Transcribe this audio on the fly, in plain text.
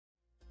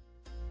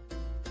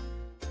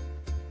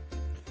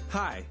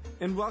Hi,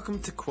 and welcome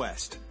to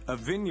Quest, a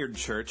vineyard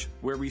church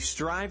where we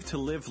strive to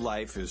live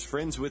life as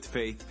friends with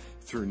faith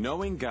through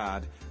knowing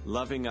God,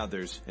 loving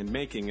others, and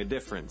making a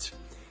difference.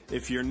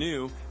 If you're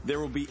new,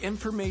 there will be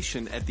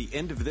information at the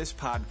end of this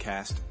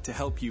podcast to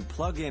help you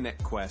plug in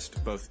at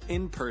Quest both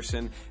in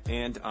person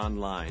and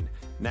online.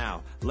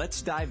 Now,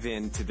 let's dive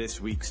into this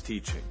week's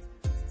teaching.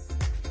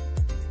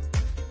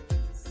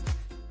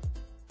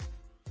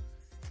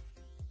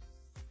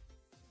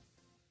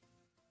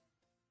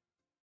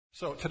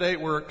 So today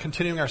we're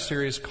continuing our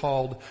series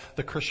called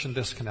The Christian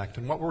Disconnect.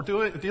 And what we're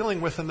dealing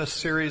with in this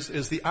series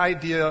is the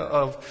idea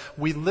of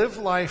we live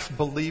life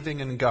believing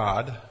in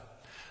God,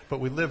 but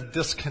we live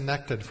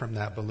disconnected from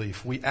that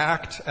belief. We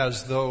act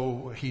as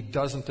though He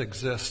doesn't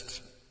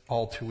exist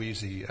all too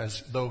easy,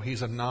 as though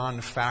He's a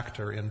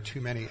non-factor in too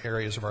many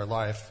areas of our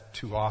life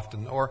too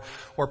often. Or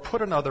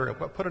put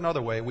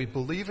another way, we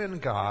believe in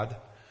God,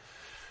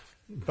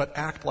 but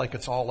act like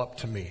it's all up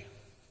to me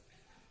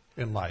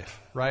in life,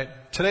 right?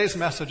 Today's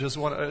message is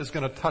going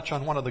to touch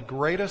on one of the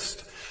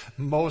greatest,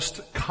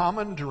 most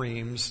common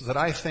dreams that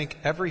I think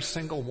every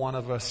single one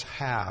of us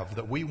have,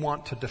 that we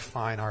want to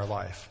define our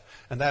life.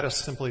 And that is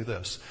simply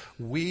this: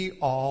 we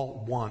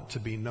all want to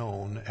be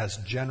known as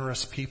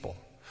generous people.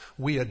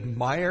 We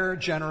admire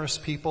generous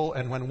people,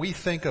 and when we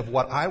think of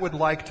what I would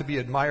like to be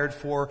admired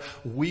for,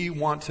 we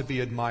want to be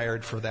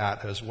admired for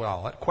that as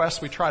well. At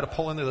Quest, we try to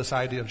pull into this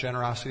idea of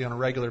generosity on a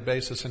regular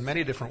basis in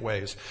many different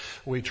ways.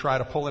 We try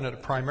to pull in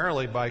it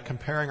primarily by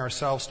comparing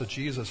ourselves to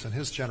Jesus and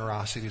His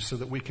generosity so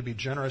that we can be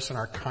generous in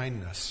our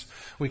kindness.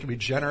 We can be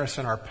generous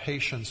in our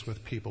patience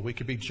with people. We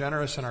can be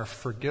generous in our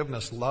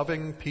forgiveness,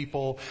 loving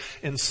people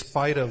in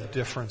spite of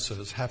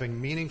differences, having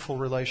meaningful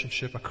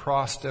relationship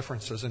across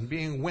differences, and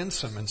being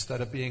winsome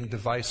instead of being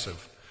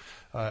divisive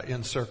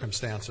in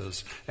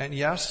circumstances. And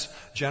yes,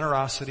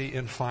 generosity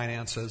in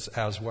finances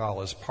as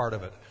well is part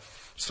of it.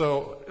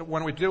 So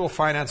when we deal with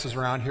finances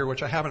around here,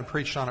 which I haven't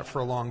preached on it for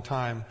a long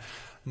time,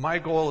 my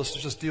goal is to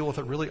just deal with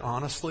it really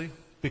honestly,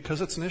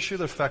 because it's an issue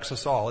that affects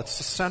us all. It's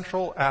the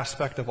central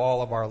aspect of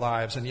all of our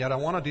lives, and yet I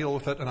want to deal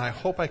with it, and I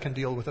hope I can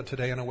deal with it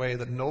today in a way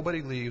that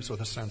nobody leaves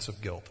with a sense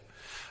of guilt.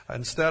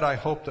 Instead, I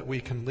hope that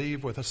we can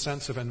leave with a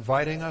sense of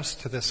inviting us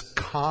to this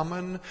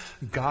common,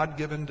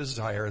 God-given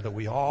desire that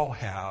we all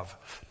have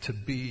to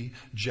be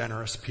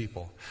generous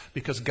people.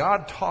 Because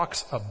God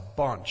talks a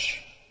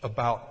bunch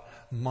about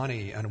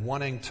money and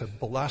wanting to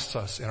bless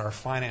us in our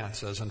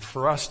finances, and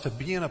for us to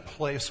be in a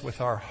place with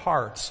our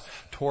hearts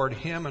toward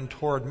Him and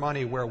toward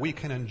money where we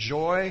can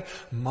enjoy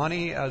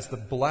money as the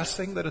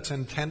blessing that it's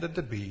intended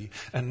to be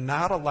and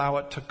not allow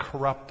it to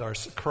corrupt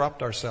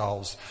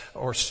ourselves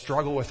or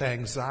struggle with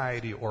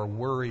anxiety or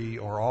worry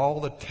or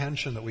all the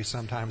tension that we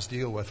sometimes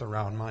deal with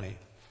around money.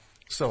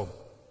 So,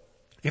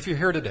 if you're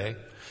here today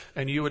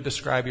and you would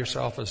describe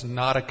yourself as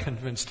not a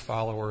convinced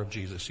follower of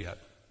Jesus yet,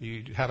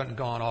 you haven't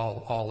gone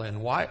all in.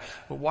 Why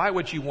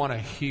would you want to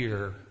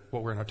hear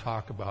what we're going to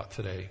talk about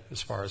today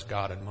as far as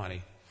God and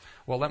money?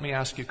 Well, let me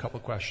ask you a couple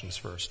of questions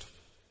first.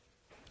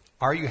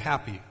 Are you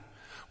happy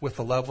with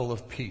the level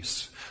of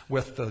peace,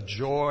 with the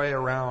joy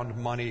around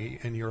money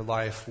in your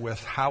life,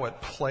 with how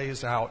it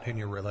plays out in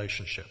your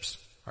relationships?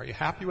 Are you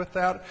happy with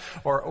that?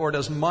 Or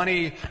does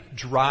money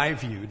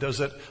drive you? Does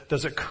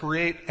it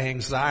create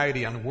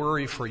anxiety and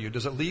worry for you?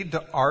 Does it lead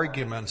to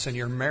arguments in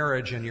your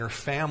marriage and your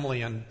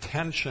family and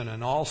tension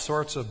and all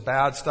sorts of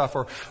bad stuff?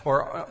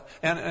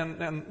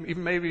 And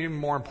even maybe even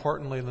more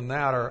importantly than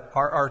that,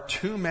 are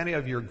too many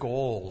of your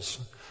goals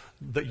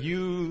that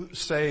you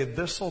say,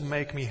 this will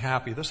make me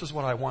happy, this is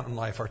what I want in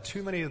life, are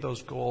too many of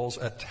those goals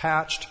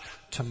attached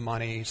to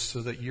money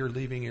so that you're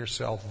leaving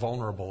yourself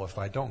vulnerable? If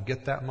I don't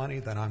get that money,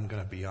 then I'm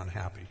going to be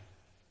unhappy,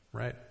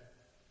 right?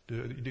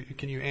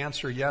 Can you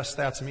answer, yes,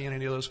 that's me, in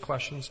any of those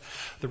questions?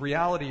 The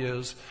reality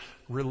is,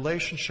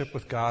 relationship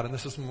with God, and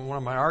this is one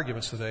of my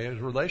arguments today, is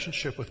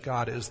relationship with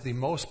God is the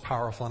most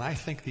powerful and I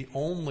think the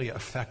only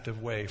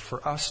effective way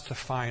for us to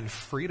find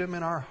freedom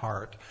in our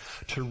heart,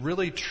 to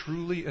really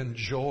truly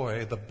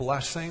enjoy the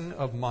blessing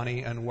of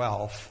money and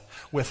wealth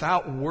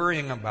without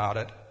worrying about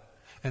it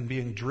and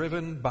being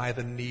driven by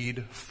the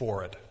need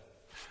for it.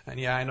 And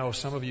yeah, I know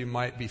some of you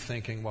might be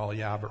thinking, well,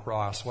 yeah, but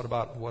Ross, what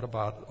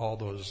about all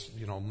those,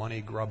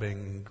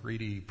 money-grubbing,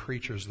 greedy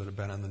preachers that have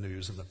been in the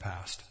news in the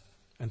past?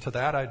 And to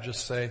that, I'd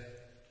just say,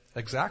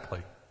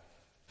 exactly.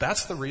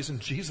 That's the reason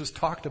Jesus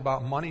talked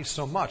about money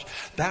so much.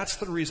 That's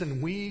the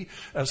reason we,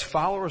 as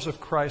followers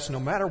of Christ, no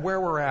matter where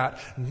we're at,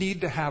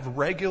 need to have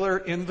regular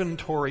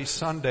inventory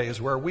Sundays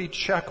where we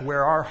check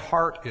where our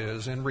heart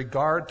is in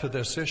regard to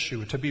this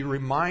issue, to be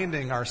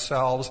reminding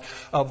ourselves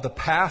of the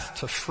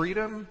path to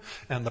freedom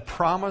and the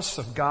promise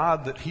of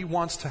God that He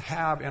wants to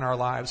have in our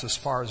lives as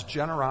far as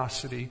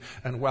generosity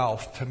and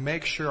wealth, to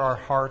make sure our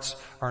hearts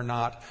are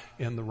not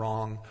in the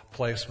wrong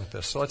place with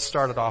this. So let's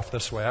start it off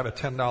this way. I have a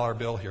 $10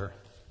 bill here.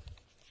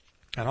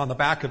 And on the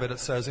back of it, it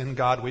says, "In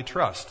God we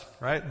trust,"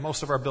 right?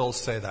 Most of our bills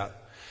say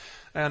that.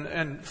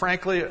 And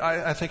frankly,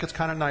 I think it's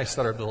kind of nice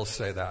that our bills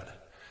say that.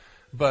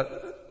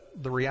 But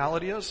the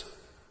reality is,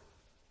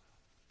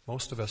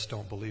 most of us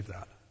don't believe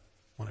that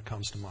when it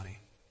comes to money.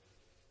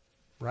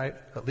 right?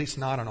 At least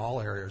not in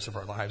all areas of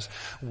our lives.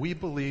 We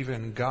believe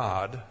in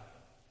God,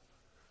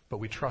 but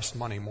we trust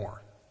money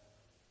more.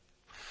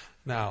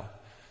 Now,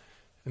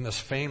 in this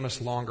famous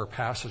longer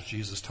passage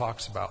Jesus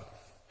talks about,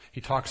 he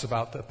talks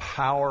about the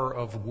power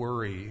of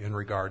worry in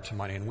regard to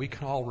money. And we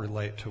can all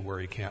relate to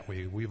worry, can't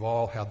we? We've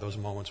all had those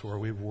moments where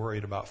we've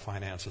worried about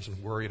finances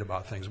and worried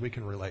about things. We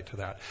can relate to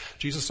that.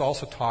 Jesus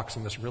also talks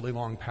in this really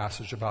long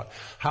passage about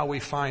how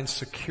we find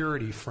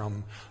security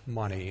from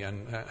money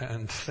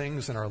and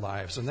things in our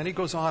lives. And then he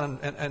goes on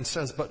and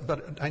says,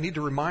 but I need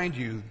to remind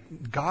you,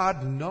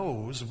 God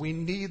knows we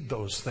need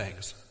those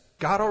things.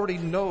 God already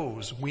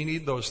knows we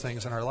need those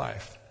things in our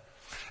life.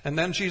 And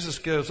then Jesus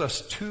gives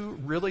us two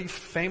really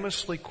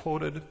famously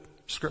quoted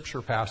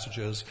scripture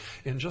passages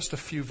in just a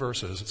few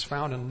verses. It's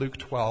found in Luke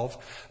 12.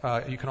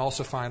 You can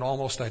also find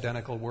almost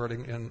identical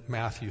wording in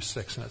Matthew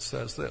 6, and it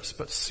says this,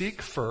 "But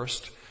seek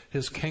first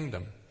his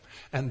kingdom,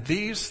 and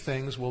these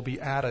things will be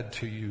added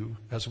to you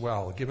as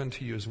well, given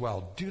to you as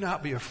well. Do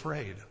not be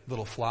afraid,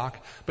 little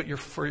flock, but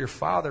for your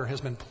Father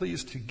has been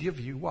pleased to give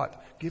you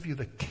what? Give you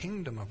the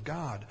kingdom of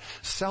God.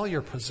 Sell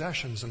your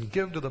possessions and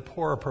give to the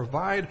poor.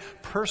 Provide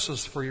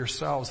purses for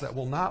yourselves that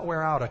will not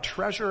wear out, a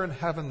treasure in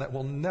heaven that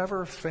will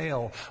never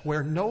fail,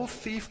 where no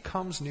thief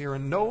comes near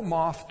and no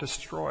moth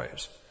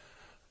destroys.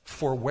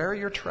 For where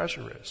your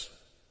treasure is,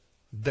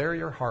 there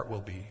your heart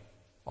will be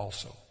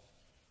also."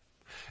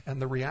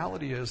 And the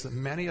reality is that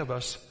many of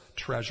us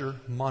treasure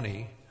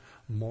money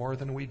more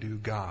than we do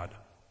God.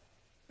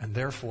 And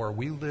therefore,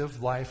 we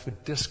live life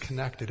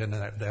disconnected in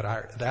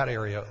that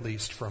area, at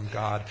least, from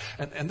God.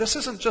 And this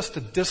isn't just a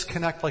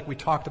disconnect like we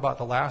talked about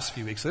the last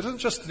few weeks. It isn't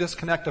just a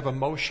disconnect of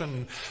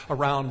emotion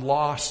around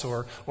loss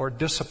or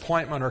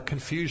disappointment or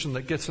confusion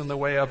that gets in the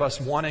way of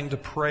us wanting to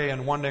pray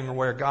and wondering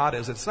where God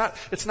is. It's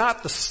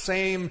not the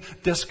same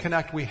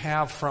disconnect we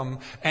have from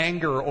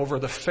anger over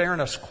the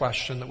fairness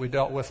question that we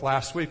dealt with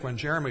last week when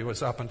Jeremy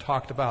was up and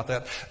talked about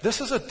that. This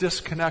is a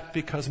disconnect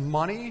because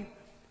money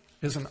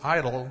is an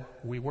idol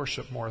we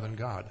worship more than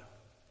God.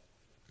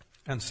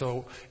 And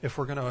so if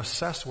we're going to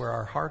assess where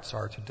our hearts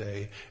are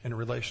today in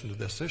relation to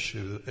this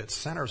issue, it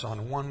centers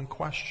on one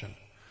question.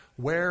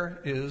 Where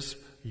is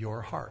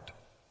your heart?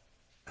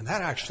 And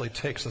that actually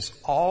takes us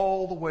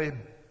all the way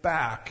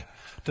back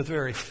to the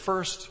very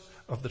first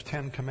of the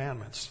 10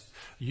 Commandments.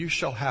 You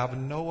shall have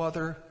no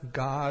other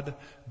God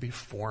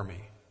before me.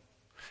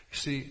 You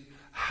see,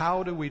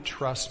 how do we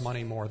trust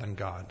money more than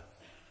God?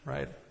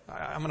 Right?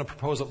 I'm going to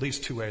propose at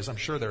least two ways. I'm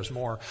sure there's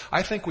more.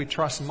 I think we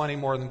trust money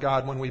more than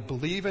God when we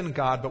believe in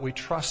God, but we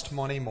trust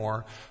money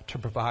more to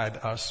provide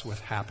us with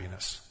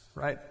happiness,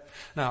 right?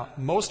 Now,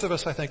 most of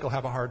us, I think, will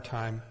have a hard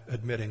time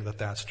admitting that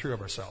that's true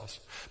of ourselves.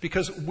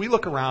 Because we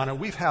look around and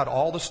we've had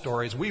all the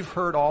stories, we've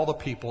heard all the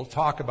people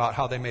talk about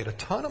how they made a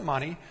ton of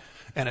money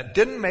and it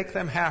didn't make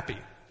them happy.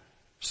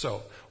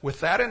 So, with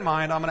that in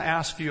mind, I'm going to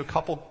ask you a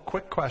couple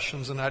quick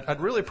questions, and I'd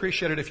really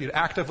appreciate it if you'd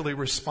actively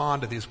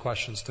respond to these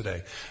questions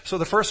today. So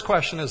the first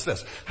question is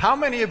this. How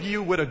many of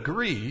you would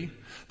agree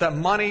that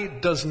money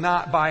does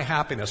not buy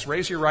happiness?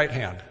 Raise your right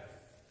hand.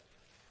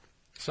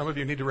 Some of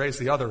you need to raise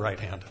the other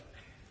right hand.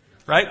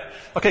 Right?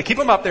 Okay, keep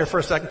them up there for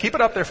a second. Keep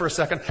it up there for a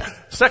second.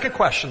 Second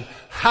question.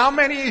 How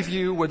many of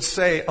you would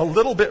say a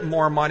little bit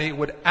more money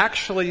would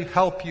actually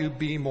help you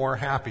be more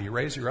happy?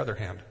 Raise your other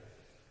hand.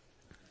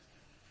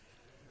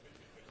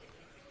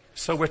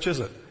 So which is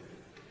it?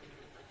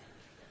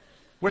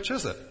 Which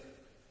is it?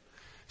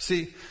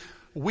 See,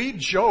 we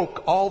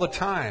joke all the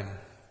time,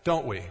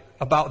 don't we,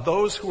 about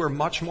those who are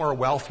much more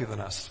wealthy than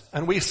us.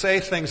 And we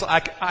say things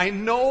like, I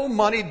know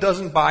money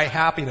doesn't buy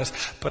happiness,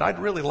 but I'd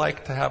really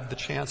like to have the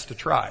chance to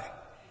try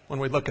when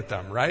we look at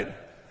them, right?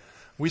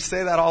 We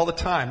say that all the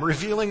time,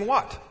 revealing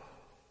what?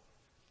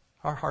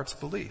 Our heart's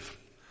belief.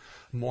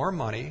 More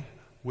money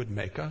would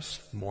make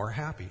us more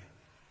happy.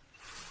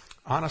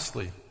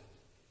 Honestly,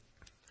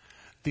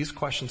 these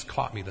questions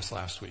caught me this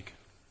last week.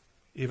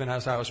 Even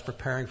as I was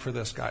preparing for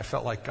this, I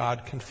felt like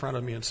God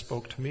confronted me and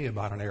spoke to me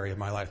about an area of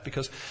my life.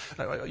 Because,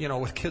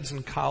 with kids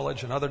in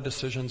college and other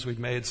decisions we've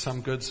made,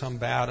 some good, some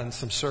bad, and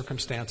some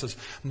circumstances,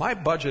 my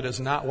budget is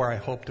not where I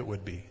hoped it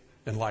would be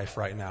in life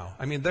right now.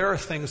 I mean, there are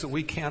things that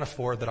we can't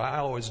afford that I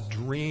always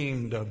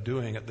dreamed of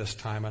doing at this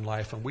time in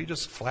life, and we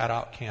just flat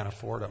out can't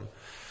afford them.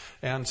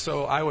 And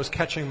so I was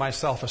catching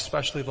myself,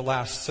 especially the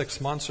last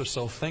 6 months or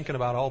so, thinking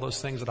about all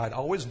those things that I'd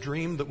always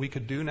dreamed that we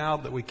could do now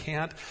that we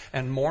can't,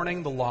 and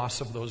mourning the loss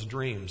of those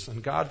dreams.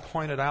 And God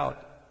pointed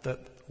out that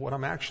what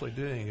I'm actually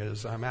doing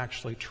is I'm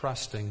actually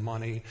trusting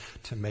money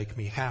to make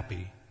me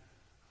happy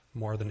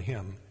more than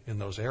Him in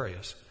those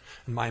areas.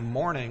 And my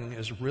mourning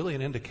is really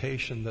an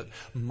indication that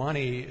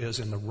money is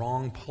in the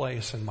wrong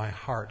place in my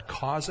heart,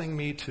 causing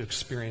me to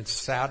experience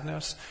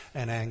sadness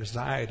and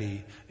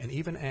anxiety and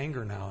even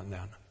anger now and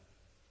then.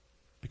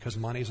 Because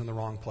money's in the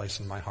wrong place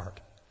in my heart.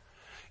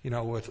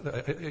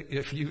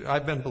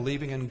 I've been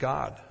believing in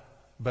God,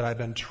 but I've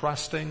been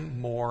trusting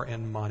more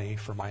in money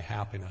for my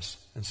happiness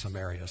in some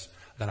areas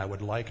than I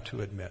would like to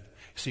admit.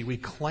 See, we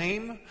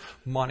claim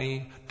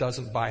money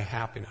doesn't buy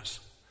happiness,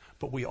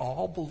 but we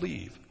all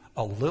believe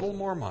a little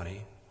more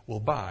money will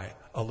buy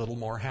a little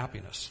more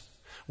happiness.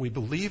 We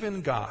believe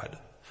in God,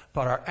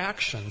 but our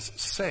actions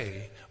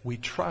say we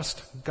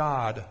trust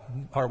God,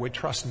 or we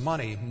trust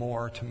money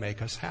more to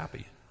make us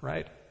happy,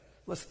 right?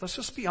 Let's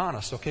just be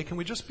honest, okay? Can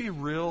we just be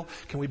real?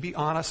 Can we be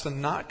honest and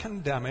not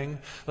condemning?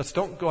 Let's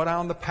don't go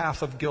down the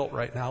path of guilt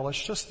right now.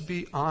 Let's just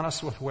be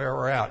honest with where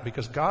we're at,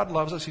 because God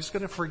loves us. He's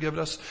going to forgive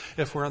us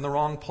if we're in the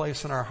wrong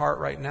place in our heart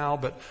right now,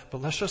 but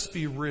let's just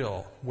be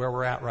real where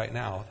we're at right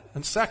now.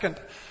 And second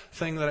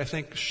thing that I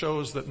think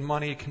shows that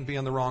money can be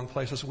in the wrong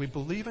place is we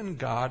believe in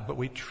God, but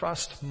we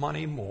trust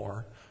money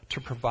more to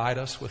provide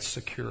us with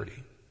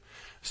security.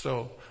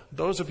 So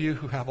those of you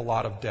who have a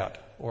lot of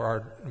debt,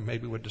 or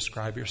maybe would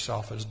describe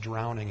yourself as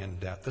drowning in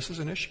debt, this is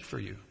an issue for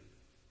you.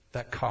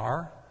 That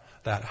car,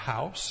 that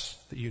house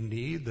that you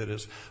need that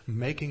is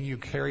making you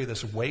carry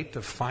this weight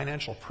of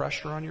financial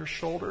pressure on your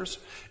shoulders,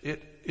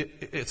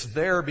 it's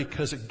there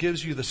because it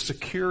gives you the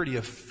security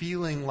of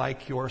feeling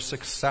like you're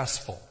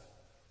successful.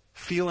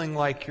 Feeling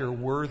like you're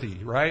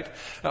worthy, right?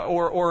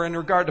 Or in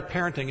regard to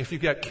parenting, if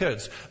you've got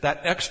kids,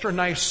 that extra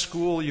nice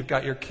school you've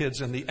got your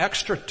kids in, the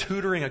extra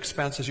tutoring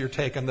expenses you're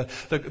taking,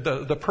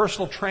 the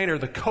personal trainer,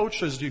 the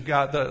coaches you've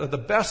got, the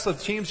best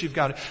of teams you've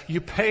got,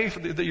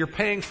 that you're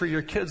paying for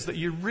your kids that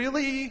you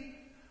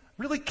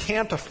really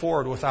can't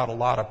afford without a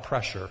lot of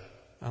pressure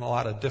and a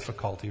lot of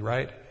difficulty,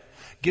 right?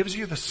 Gives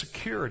you the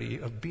security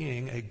of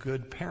being a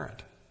good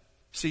parent.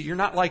 See, you're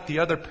not like the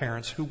other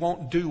parents who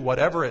won't do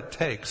whatever it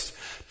takes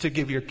to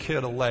give your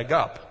kid a leg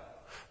up.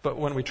 But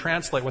when we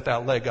translate what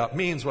that leg up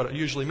means, what it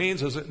usually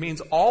means is it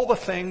means all the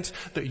things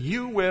that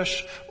you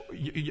wish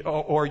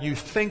or you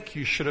think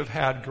you should have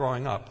had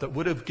growing up that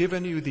would have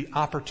given you the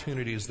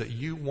opportunities that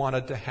you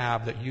wanted to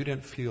have that you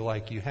didn't feel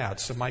like you had.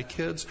 So my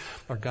kids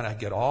are going to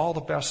get all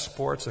the best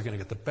sports. They're going to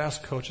get the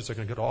best coaches. They're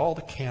going to get all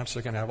the camps.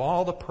 They're going to have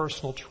all the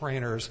personal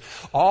trainers,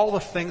 all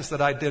the things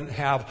that I didn't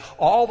have,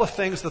 all the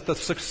things that the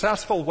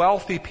successful,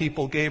 wealthy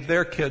people gave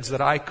their kids that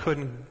I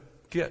couldn't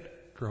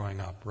get growing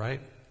up,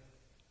 right?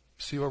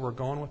 See where we're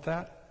going with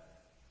that?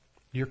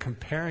 You're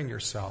comparing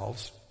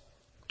yourselves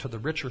to the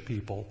richer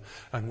people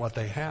and what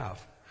they have,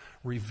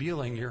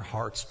 revealing your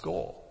heart's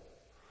goal.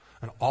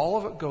 And all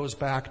of it goes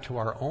back to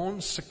our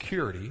own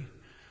security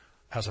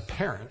as a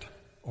parent,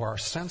 or our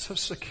sense of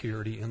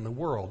security in the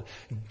world,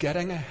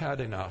 getting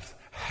ahead enough,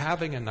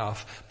 having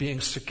enough,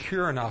 being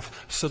secure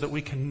enough so that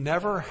we can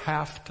never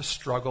have to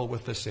struggle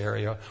with this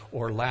area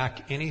or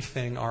lack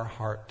anything our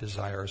heart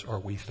desires or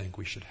we think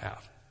we should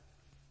have.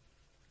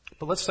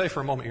 But let's say for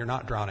a moment you're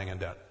not drowning in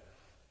debt.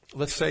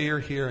 Let's say you're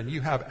here and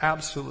you have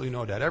absolutely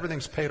no debt.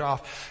 Everything's paid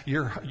off.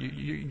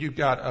 You've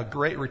got a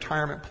great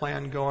retirement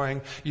plan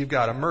going. You've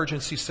got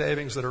emergency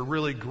savings that are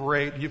really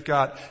great.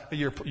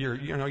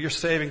 You're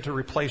saving to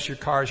replace your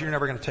cars. You're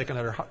never going to take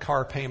another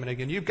car payment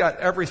again. You've got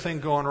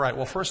everything going right.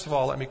 Well, first of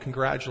all, let me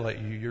congratulate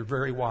you. You're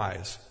very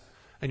wise.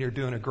 And you're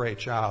doing a great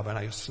job, and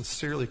I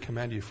sincerely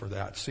commend you for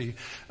that. See,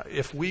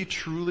 if we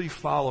truly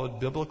followed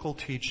biblical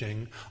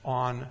teaching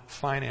on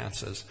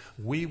finances,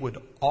 we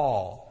would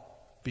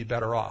all be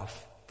better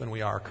off than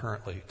we are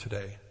currently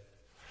today.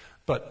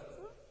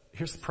 But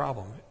here's the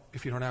problem.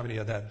 If you don't have any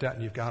of that debt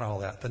and you've got all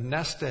that, the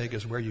nest egg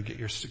is where you get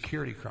your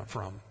security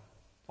from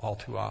all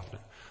too often.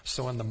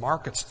 So when the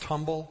markets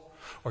tumble,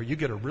 or you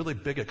get a really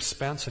big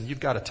expense and you've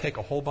got to take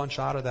a whole bunch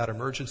out of that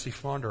emergency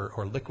fund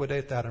or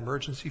liquidate that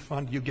emergency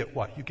fund, you get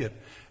what? You get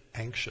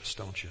anxious,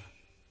 don't you?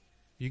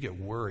 You get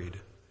worried.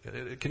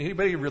 Can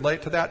anybody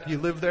relate to that? You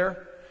live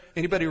there?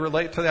 Anybody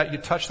relate to that? You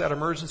touch that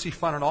emergency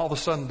fund and all of a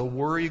sudden the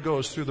worry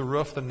goes through the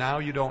roof and now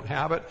you don't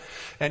have it.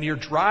 And your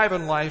drive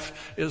in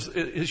life is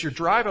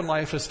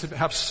to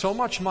have so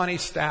much money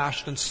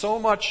stashed and so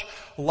much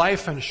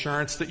life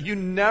insurance that you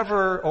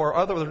never, or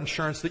other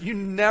insurance, that you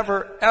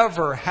never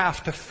ever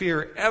have to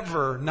fear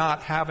ever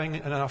not having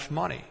enough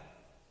money.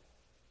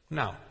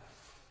 Now,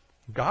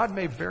 God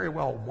may very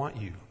well want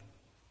you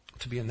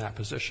to be in that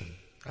position.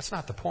 That's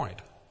not the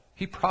point.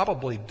 He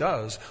probably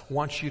does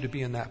want you to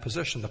be in that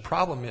position. The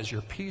problem is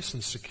your peace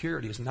and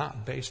security is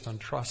not based on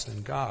trust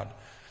in God,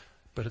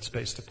 but it's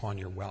based upon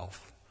your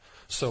wealth.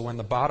 So when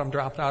the bottom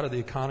dropped out of the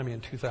economy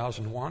in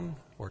 2001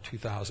 or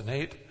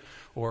 2008,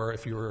 or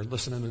if you were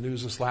listening to the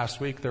news this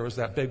last week, there was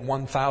that big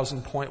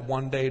 1,000-point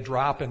one-day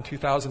drop in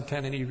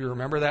 2010. Any of you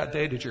remember that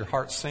day? Did your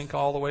heart sink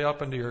all the way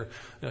up into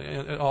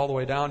all the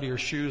way down to your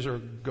shoes, or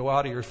go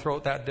out of your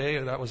throat that day?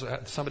 That was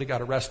somebody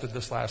got arrested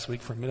this last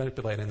week for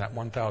manipulating that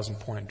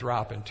 1,000-point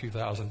drop in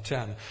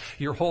 2010.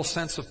 Your whole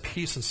sense of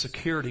peace and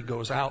security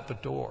goes out the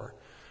door.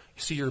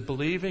 See, you're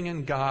believing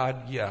in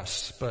God,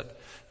 yes, but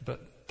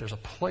there's a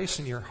place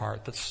in your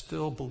heart that's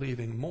still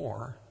believing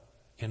more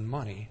in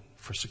money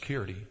for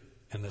security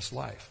in this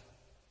life.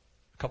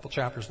 A couple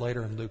chapters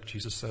later in Luke,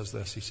 Jesus says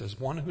this. He says,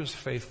 "One who is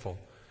faithful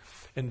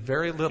in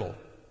very little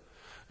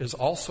is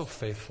also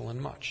faithful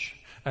in much.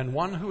 And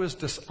one who is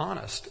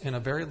dishonest in a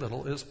very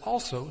little is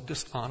also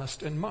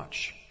dishonest in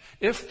much.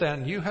 If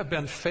then you have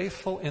been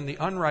faithful in the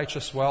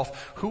unrighteous wealth,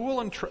 who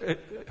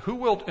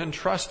will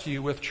entrust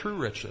you with true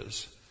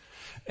riches?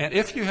 And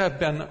if you have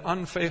been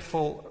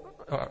unfaithful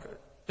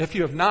If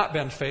you have not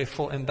been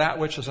faithful in that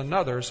which is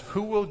another's,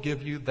 who will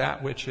give you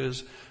that which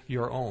is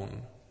your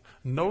own?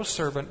 No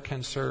servant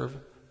can serve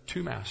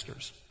two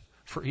masters,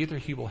 for either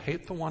he will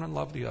hate the one and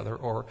love the other,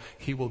 or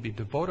he will be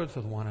devoted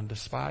to the one and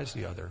despise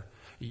the other.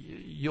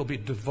 You'll be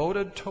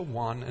devoted to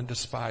one and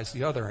despise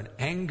the other, and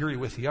angry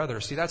with the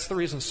other. See, that's the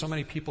reason so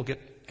many people get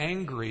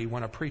angry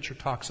when a preacher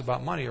talks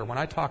about money, or when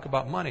I talk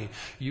about money.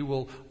 You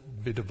will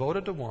be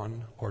devoted to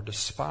one or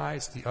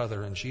despise the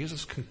other. And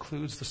Jesus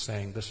concludes the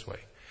saying this way.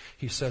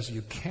 He says,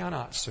 you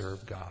cannot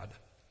serve God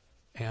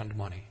and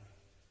money.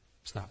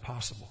 It's not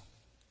possible.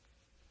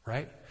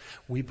 Right?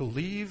 We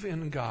believe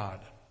in God,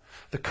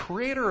 the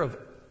creator of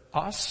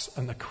us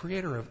and the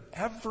creator of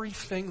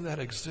everything that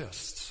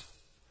exists.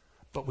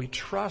 But we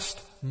trust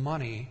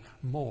money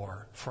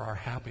more for our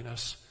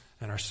happiness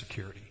and our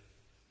security.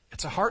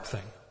 It's a heart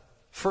thing,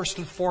 first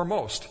and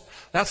foremost.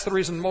 That's the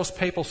reason most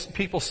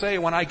people say,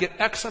 when I get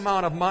X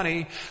amount of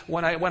money,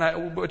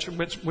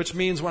 which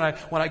means when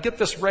I get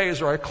this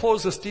raise, or I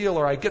close this deal,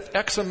 or I get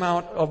X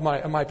amount of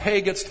my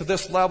pay gets to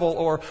this level,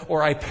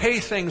 or I pay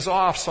things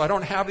off so I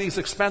don't have these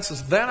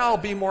expenses, then I'll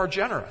be more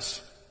generous.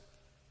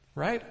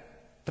 Right?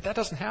 But that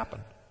doesn't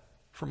happen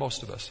for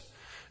most of us.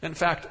 In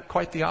fact,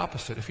 quite the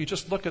opposite. If you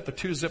just look at the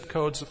 2 zip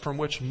codes from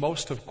which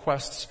most of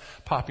Quest's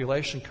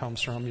population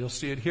comes from, you'll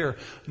see it here.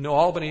 New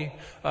Albany,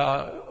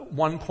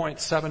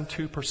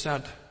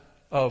 1.72%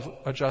 of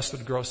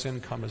adjusted gross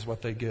income is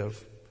what they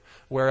give.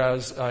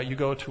 Whereas you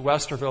go to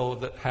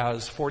Westerville that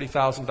has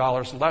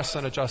 $40,000 less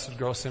than adjusted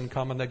gross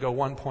income, and they go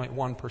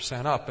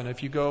 1.1% up. And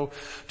if you go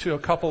to a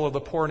couple of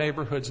the poorer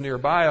neighborhoods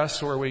nearby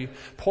us,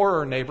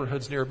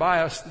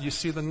 you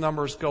see the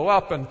numbers go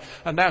up, and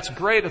that's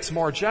great. It's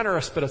more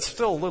generous, but it's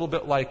still a little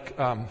bit like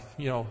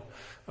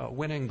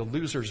winning the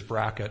losers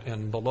bracket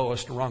in the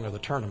lowest rung of the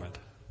tournament.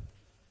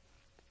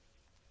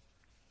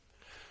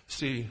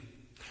 See,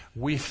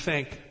 we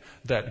think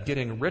that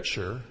getting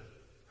richer,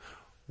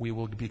 we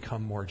will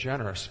become more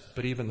generous.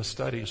 But even the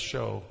studies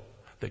show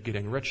that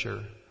getting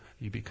richer,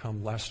 you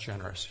become less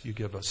generous. You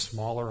give a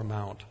smaller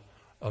amount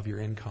of your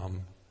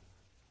income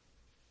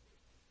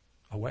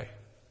away.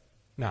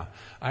 Now,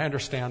 I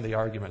understand the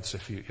arguments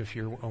if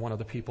you're one of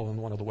the people in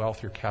one of the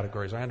wealthier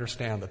categories. I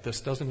understand that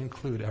this doesn't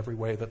include every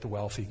way that the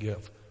wealthy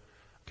give.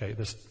 Okay,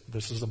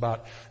 this is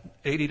about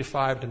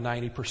 85 to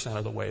 90%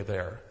 of the way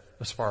there,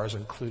 as far as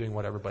including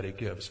what everybody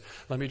gives.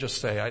 Let me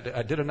just say,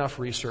 I did enough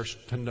research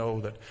to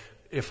know that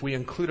if we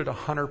included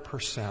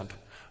 100%,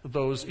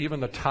 those, even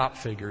the top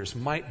figures,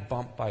 might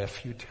bump by a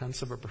few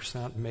tenths of a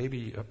percent,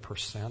 maybe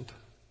 1%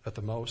 at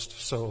the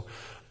most. So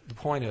the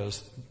point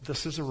is,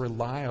 this is a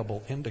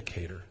reliable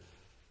indicator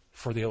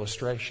for the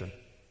illustration.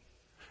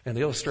 And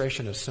the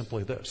illustration is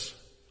simply this.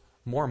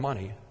 More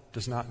money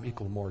does not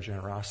equal more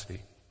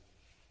generosity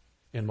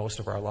in most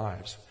of our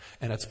lives.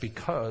 And it's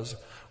because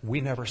we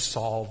never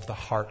solved the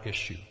heart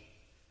issue.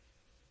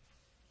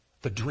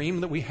 The dream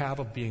that we have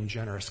of being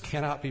generous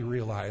cannot be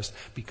realized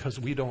because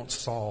we don't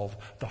solve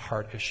the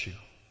heart issue.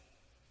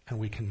 And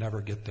we can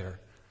never get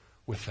there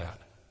with that.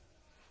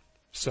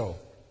 So,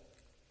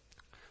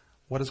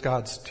 what does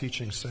God's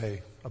teaching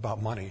say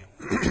about money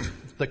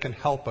that can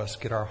help us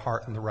get our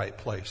heart in the right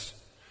place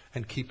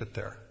and keep it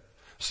there,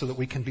 so that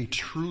we can be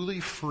truly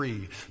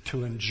free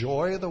to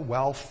enjoy the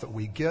wealth that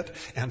we get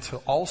and to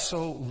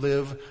also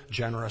live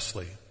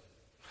generously?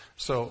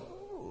 So,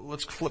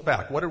 let's flip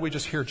back. What did we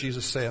just hear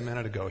Jesus say a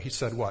minute ago? He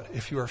said what?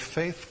 If you are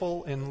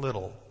faithful in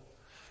little,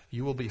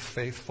 you will be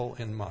faithful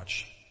in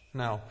much.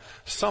 Now,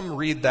 some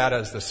read that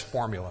as this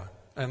formula.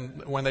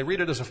 And when they read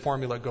it as a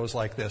formula, it goes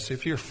like this.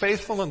 If you're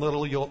faithful in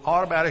little, you'll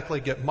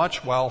automatically get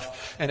much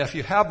wealth. And if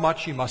you have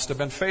much, you must have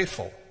been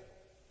faithful.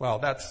 Well,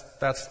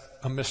 that's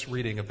a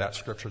misreading of that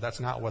scripture.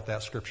 That's not what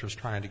that scripture is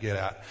trying to get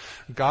at.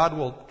 God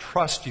will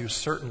trust you,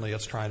 certainly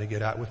it's trying to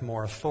get at, with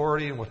more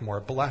authority and with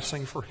more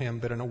blessing for Him.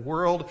 But in a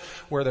world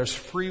where there's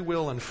free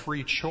will and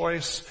free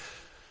choice,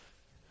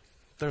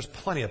 there's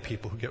plenty of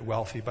people who get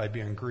wealthy by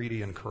being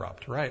greedy and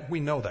corrupt, right? We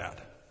know that.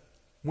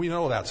 We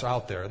know that's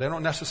out there. They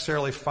don't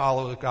necessarily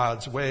follow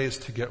God's ways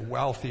to get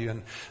wealthy.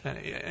 And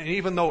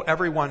even though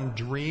everyone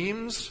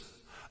dreams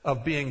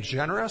of being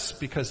generous,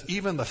 because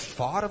even the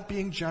thought of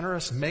being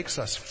generous makes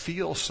us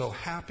feel so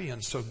happy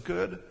and so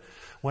good,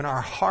 when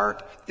our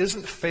heart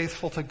isn't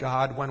faithful to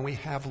God when we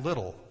have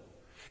little,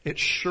 it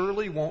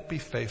surely won't be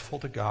faithful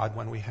to God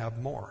when we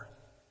have more.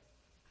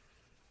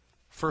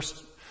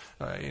 First,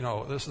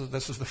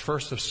 this is the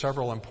first of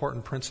several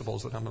important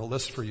principles that I'm going to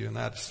list for you, and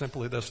that's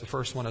simply this. The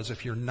first one is,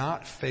 if you're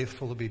not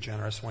faithful to be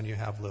generous when you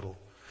have little,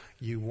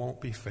 you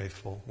won't be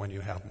faithful when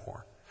you have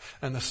more.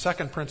 And the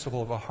second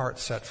principle of a heart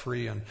set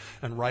free and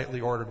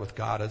rightly ordered with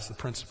God is the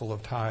principle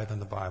of tithe in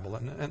the Bible.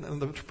 And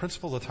the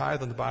principle of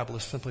tithe in the Bible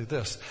is simply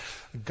this.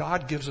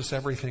 God gives us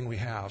everything we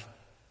have.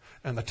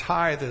 And the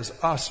tithe is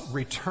us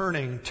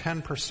returning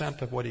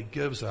 10% of what He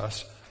gives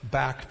us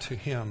back to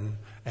Him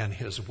and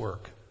His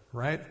work.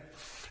 Right?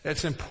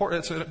 It's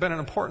important. It's been an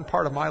important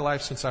part of my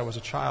life since I was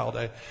a child.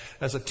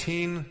 As a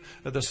teen,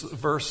 this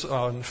verse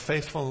on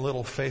faithful in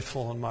little,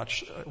 faithful in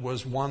much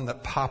was one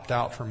that popped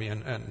out for me,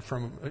 and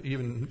from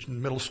even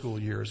middle school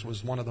years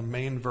was one of the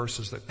main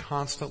verses that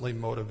constantly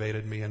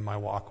motivated me in my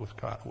walk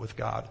with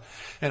God.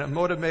 And it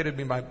motivated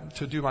me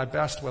to do my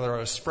best, whether I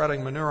was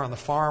spreading manure on the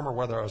farm or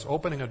whether I was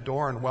opening a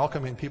door and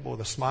welcoming people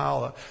with a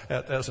smile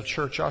as a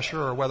church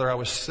usher, or whether I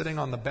was sitting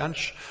on the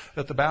bench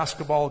at the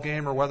basketball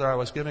game, or whether I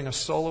was giving a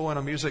solo in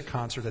a music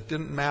concert. It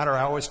didn't matter.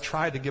 I always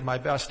tried to give my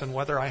best. And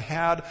whether I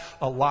had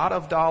a lot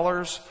of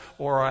dollars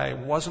or I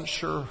wasn't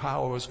sure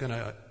how I was going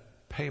to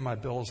pay my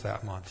bills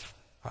that month,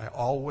 I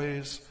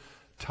always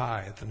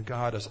tithed. And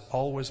God has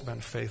always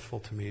been faithful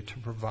to me to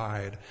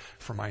provide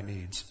for my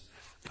needs.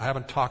 I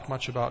haven't talked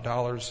much about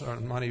dollars or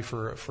money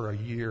for a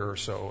year or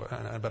so.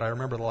 But I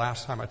remember the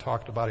last time I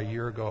talked about a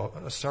year ago,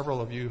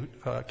 several of you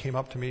came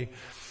up to me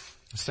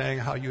saying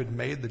how you had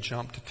made the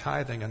jump to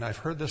tithing. And I've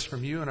heard this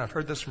from you, and I've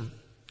heard this from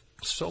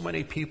so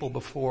many people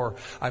before.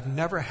 I've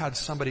never had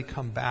somebody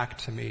come back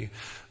to me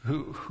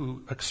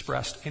who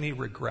expressed any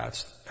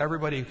regrets.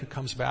 Everybody who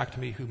comes back to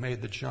me who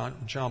made the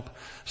jump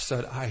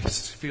said, I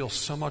feel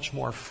so much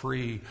more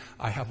free.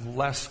 I have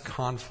less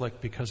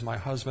conflict because my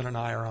husband and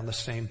I are on the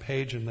same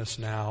page in this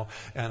now,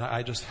 and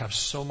I just have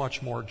so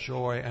much more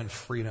joy and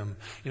freedom.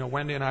 You know,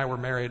 Wendy and I were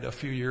married a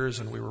few years,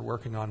 and we were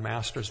working on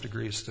master's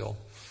degrees still.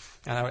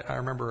 And I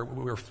remember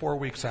we were 4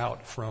 weeks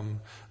out from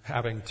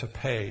having to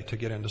pay to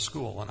get into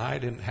school, and I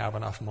didn't have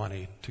enough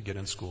money to get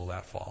in school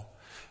that fall.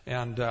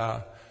 And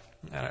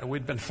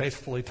we'd been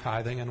faithfully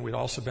tithing, and we'd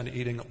also been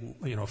eating,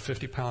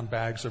 50-pound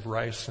bags of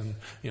rice and,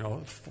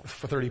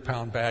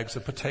 30-pound bags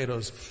of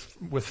potatoes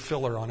with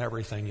filler on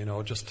everything,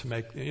 just to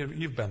make,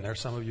 you've been there,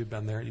 some of you have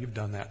been there, you've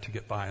done that to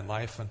get by in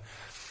life.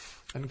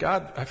 And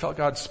God, I felt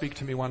God speak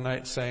to me one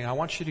night saying, I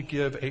want you to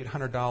give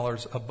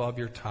 $800 above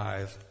your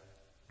tithe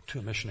to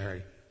a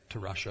missionary to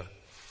Russia.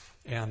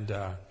 And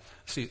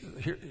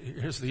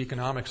here's the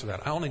economics of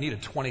that. I only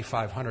needed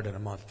 $2,500 in a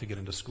month to get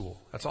into school.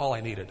 That's all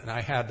I needed. And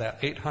I had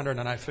that $800,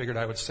 and I figured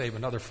I would save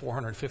another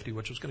 $450,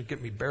 which was going to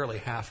get me barely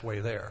halfway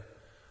there.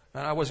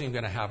 And I wasn't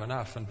even going to have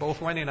enough. And both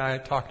Wendy and I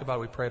talked about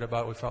it, we prayed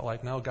about it, we felt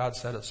like, no, God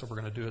said it, so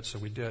we're going to do it, so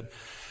we did.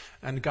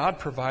 And God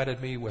provided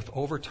me with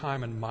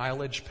overtime and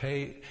mileage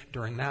pay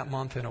during that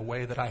month in a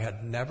way that I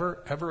had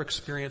never, ever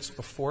experienced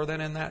before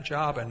then in that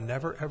job, and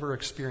never, ever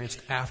experienced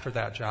after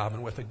that job.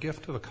 And with a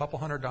gift of a couple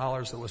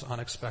 $100 that was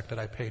unexpected,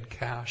 I paid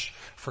cash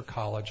for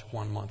college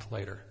 1 month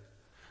later.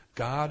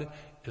 God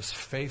is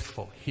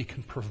faithful. He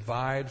can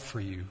provide for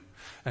you.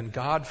 And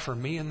God, for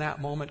me in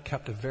that moment,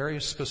 kept a very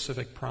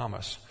specific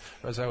promise.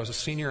 As I was a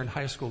senior in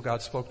high school,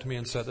 God spoke to me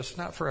and said, this is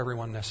not for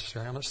everyone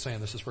necessarily. I'm not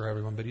saying this is for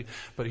everyone,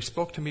 but he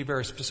spoke to me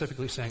very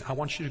specifically saying, I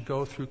want you to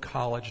go through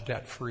college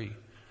debt-free.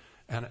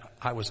 And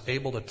I was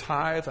able to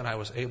tithe, and I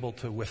was able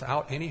to,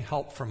 without any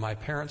help from my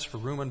parents for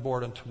room and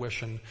board and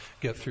tuition,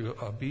 get through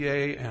a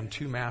BA and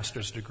 2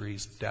 master's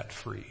degrees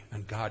debt-free.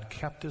 And God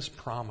kept his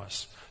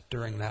promise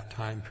during that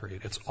time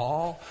period. It's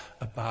all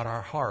about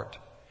our heart.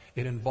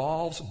 It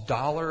involves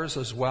dollars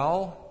as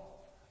well,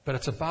 but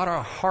it's about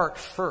our heart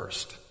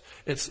first.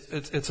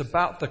 It's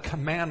about the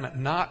commandment,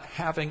 not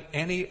having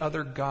any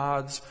other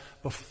gods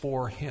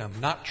before him,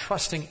 not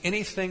trusting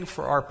anything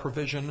for our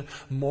provision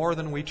more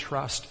than we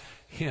trust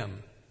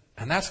him.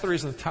 And that's the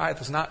reason the tithe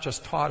is not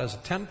just taught as a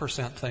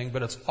 10% thing,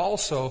 but it's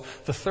also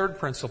the third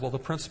principle, the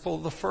principle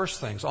of the first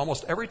things.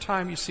 Almost every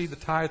time you see the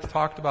tithe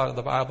talked about in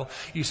the Bible,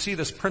 you see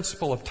this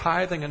principle of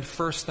tithing and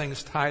first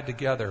things tied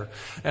together.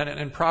 And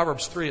in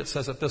Proverbs 3, it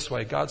says it this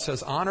way. God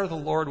says, honor the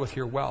Lord with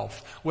your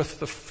wealth, with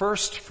the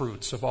first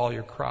fruits of all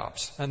your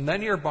crops. And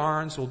then your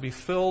barns will be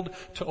filled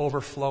to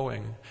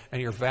overflowing,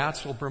 and your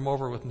vats will brim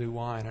over with new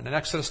wine. And in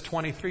Exodus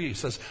 23, he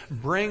says,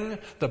 bring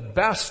the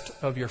best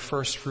of your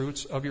first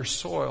fruits of your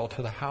soil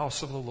to the house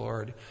of the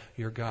Lord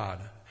your God.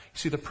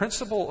 See, the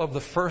principle of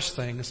the first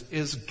things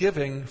is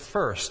giving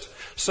first.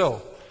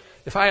 So,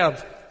 if I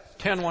have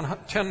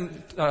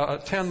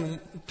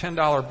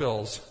 $10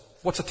 bills,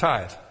 what's a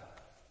tithe?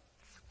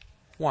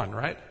 1,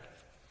 right?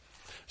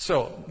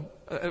 So,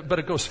 but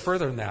it goes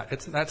further than that.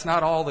 That's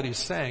not all that he's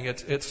saying.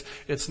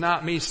 It's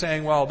not me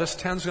saying, well, this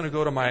 10's going to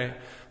go to my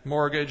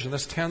mortgage, and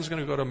this 10's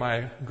going to go to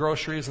my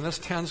groceries, and this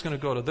 10's going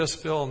to go to this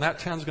bill, and that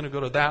 10's going to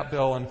go to that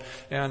bill, and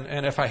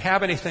if I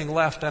have anything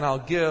left, then I'll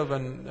give,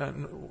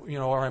 and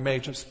or I may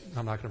just,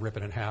 I'm not going to rip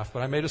it in half,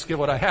 but I may just give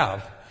what I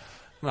have.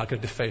 I'm not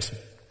going to deface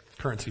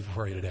currency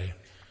for you today.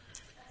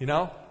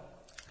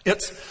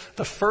 It's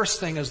the first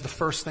thing is the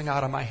first thing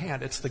out of my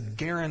hand. It's the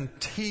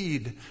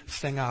guaranteed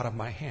thing out of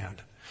my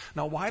hand.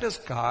 Now, why does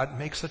God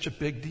make such a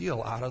big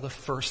deal out of the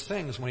first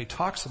things when he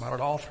talks about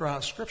it all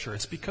throughout Scripture?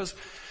 It's because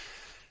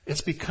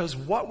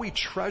what we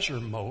treasure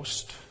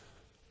most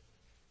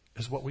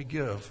is what we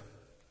give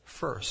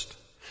first.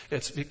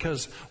 It's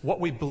because what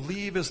we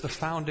believe is the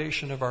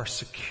foundation of our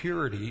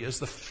security is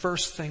the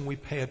first thing we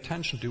pay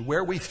attention to.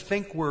 Where we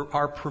think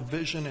our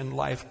provision in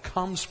life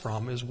comes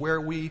from is where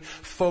we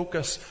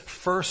focus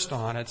first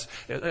on.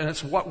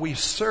 It's what we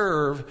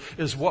serve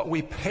is what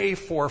we pay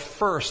for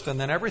first, and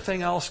then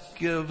everything else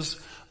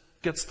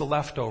gets the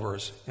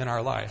leftovers in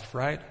our life,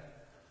 right?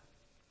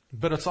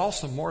 But it's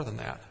also more than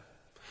that.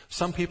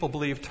 Some people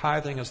believe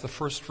tithing as the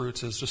first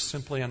fruits is just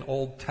simply an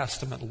Old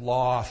Testament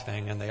law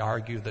thing, and they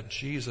argue that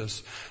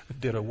Jesus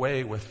did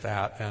away with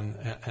that,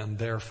 and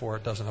therefore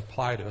it doesn't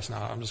apply to us.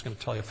 Now, I'm just going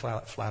to tell you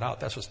flat out,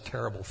 that's just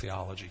terrible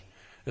theology.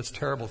 It's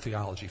terrible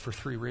theology for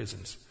three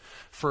reasons.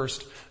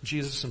 First,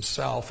 Jesus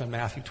himself in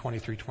Matthew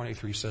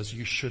 23:23 says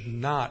you should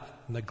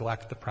not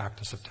neglect the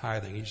practice of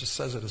tithing. He just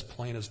says it as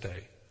plain as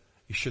day.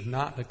 You should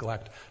not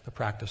neglect the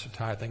practice of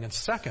tithing. And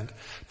second,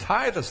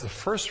 tithe as the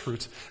first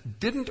fruits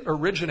didn't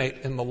originate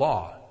in the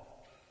law.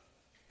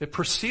 It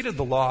preceded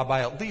the law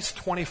by at least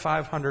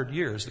 2,500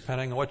 years,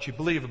 depending on what you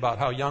believe about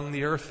how young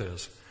the earth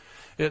is.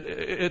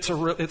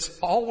 It's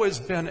always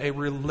been a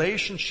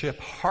relationship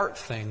heart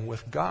thing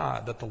with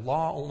God that the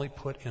law only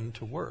put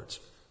into words.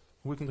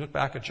 We can look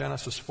back at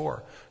Genesis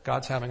 4.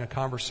 God's having a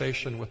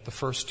conversation with the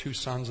first two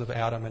sons of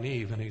Adam and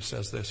Eve, and he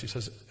says this. He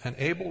says, and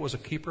Abel was a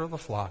keeper of the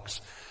flocks,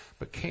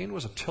 but Cain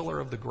was a tiller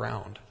of the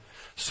ground.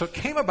 So it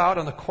came about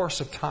in the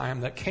course of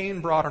time that Cain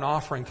brought an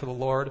offering to the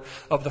Lord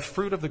of the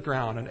fruit of the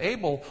ground. And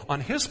Abel,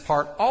 on his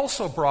part,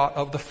 also brought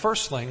of the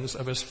firstlings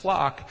of his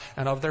flock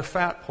and of their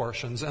fat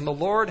portions. And the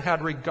Lord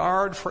had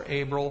regard for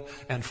Abel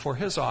and for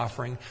his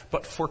offering,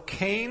 but for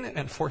Cain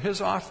and for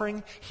his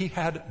offering, he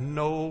had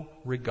no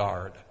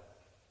regard.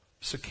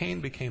 So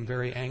Cain became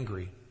very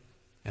angry,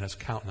 and his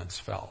countenance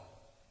fell.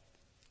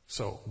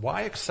 So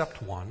why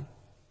accept one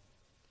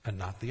and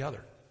not the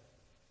other?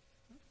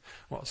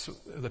 Well, so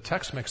the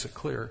text makes it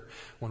clear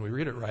when we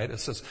read it right. It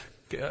says,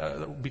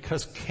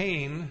 because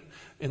Cain,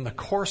 in the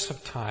course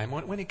of time,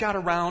 when he got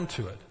around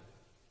to it,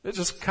 it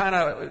just kind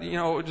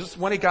of, just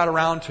when he got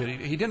around to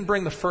it, he didn't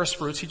bring the first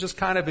fruits. He just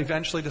kind of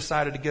eventually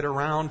decided to get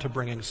around to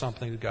bringing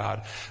something to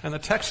God. And the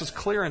text is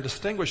clear in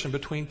distinguishing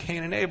between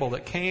Cain and Abel,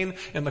 that Cain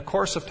in the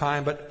course of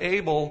time, but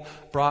Abel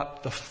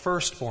brought the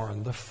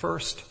firstborn, the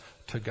first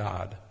to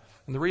God.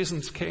 And the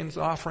reason Cain's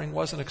offering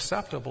wasn't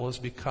acceptable is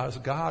because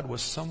God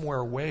was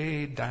somewhere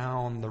way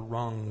down the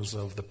rungs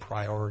of the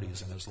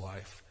priorities in his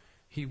life.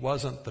 He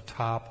wasn't the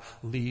top,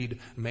 lead,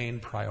 main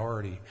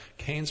priority.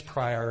 Cain's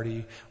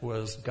priority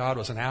was God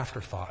was an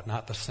afterthought,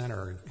 not the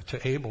center.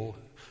 To Abel,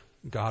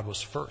 God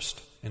was first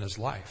in his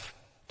life.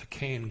 To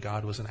Cain,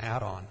 God was an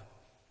add-on.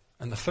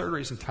 And the third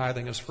reason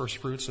tithing as first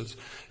fruits is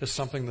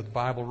something that the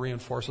Bible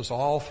reinforces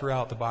all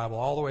throughout the Bible,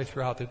 all the way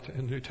throughout the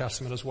New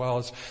Testament as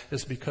well,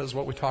 is because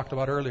what we talked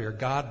about earlier,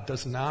 God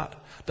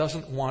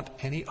doesn't want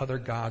any other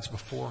gods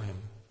before him.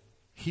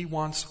 He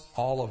wants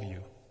all of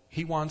you.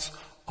 He wants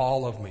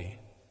all of me.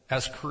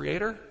 As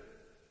creator,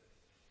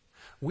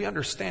 we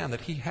understand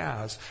that he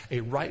has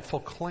a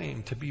rightful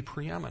claim to be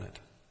preeminent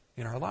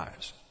in our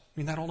lives. I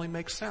mean, that only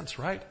makes sense,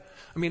 right?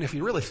 I mean, if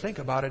you really think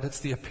about it,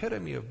 it's the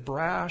epitome of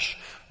brash,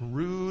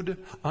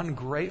 rude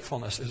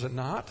ungratefulness, is it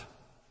not?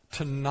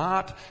 To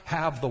not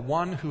have the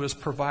one who has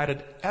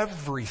provided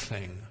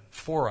everything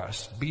for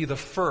us be the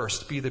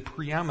first, be the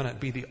preeminent,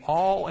 be the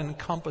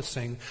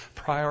all-encompassing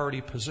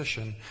priority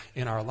position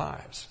in our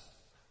lives.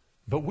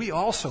 But we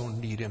also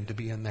need him to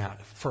be in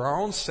that, for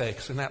our own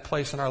sakes, in that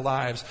place in our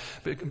lives,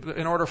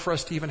 in order for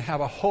us to even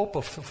have a hope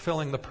of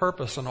fulfilling the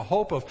purpose and a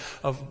hope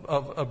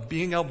of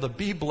being able to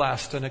be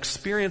blessed and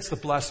experience the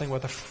blessing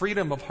with a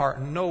freedom of heart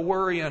and no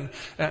worry and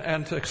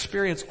to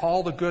experience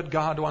all the good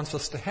God wants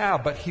us to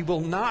have. But he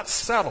will not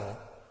settle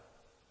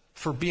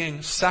for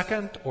being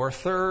second or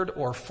third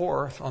or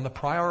fourth on the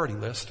priority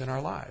list in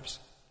our lives.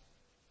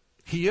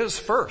 He is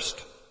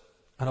first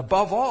and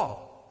above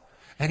all.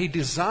 And he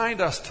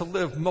designed us to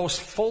live most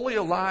fully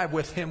alive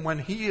with him when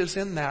he is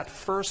in that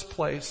first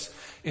place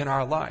in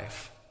our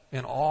life,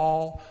 in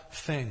all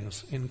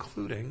things,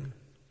 including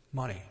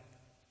money.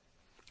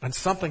 And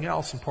something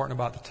else important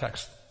about the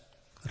text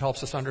that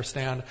helps us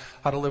understand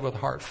how to live with a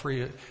heart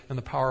free in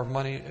the power of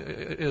money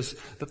is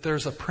that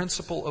there's a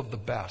principle of the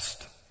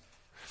best.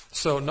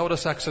 So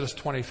notice Exodus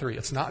 23.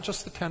 It's not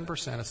just the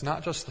 10%. It's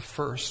not just the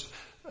first.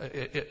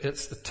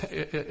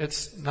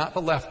 It's not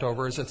the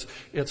leftovers.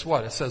 It's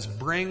what? It says,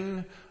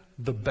 bring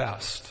the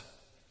best.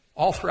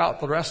 All throughout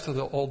the rest of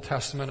the Old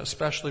Testament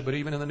especially, but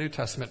even in the New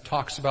Testament, it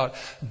talks about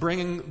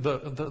bringing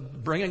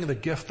the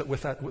gift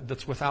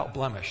that's without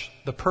blemish,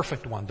 the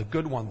perfect one, the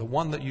good one, the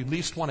one that you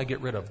least want to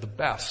get rid of, the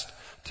best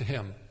to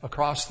him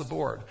across the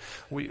board.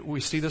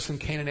 We see this in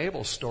Cain and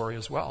Abel's story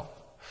as well.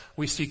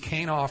 We see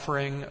Cain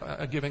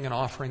giving an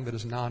offering that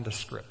is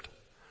nondescript.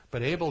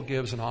 But Abel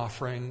gives an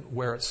offering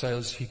where it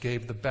says he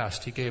gave the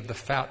best. He gave the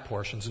fat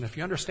portions. And if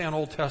you understand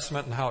Old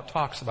Testament and how it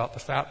talks about the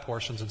fat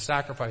portions and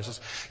sacrifices,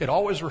 it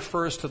always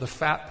refers to the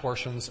fat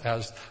portions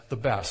as the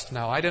best.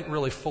 Now, I didn't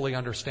really fully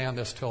understand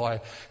this till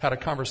I had a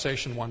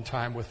conversation one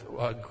time with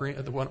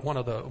one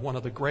of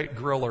the great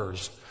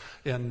grillers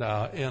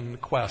in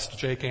Quest,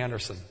 Jake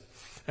Anderson.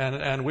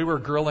 And we were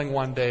grilling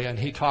one day, and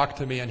he talked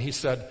to me, and he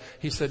said,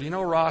 you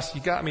know, Ross,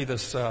 you got me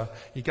this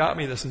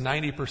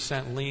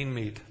 90% lean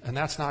meat, and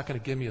that's not going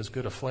to give me as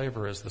good a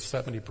flavor as the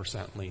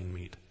 70% lean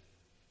meat.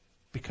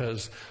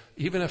 Because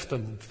even if the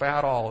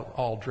fat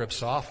all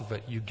drips off of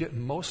it, you get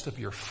most of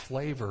your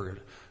flavor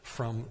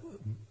from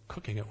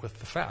cooking it with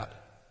the fat,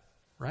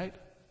 right?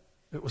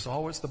 It was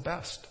always the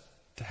best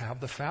to have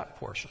the fat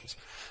portions.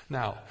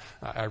 Now,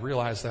 I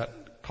realize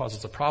that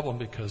causes a problem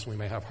because we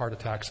may have heart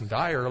attacks and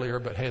die earlier,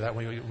 but hey, that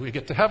way we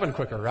get to heaven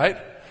quicker, right?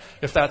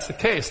 If that's the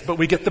case. But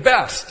we get the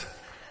best.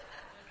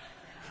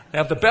 We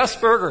have the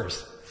best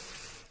burgers.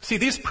 See,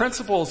 these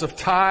principles of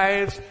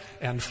tithe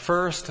and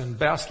first and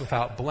best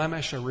without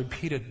blemish are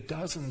repeated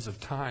dozens of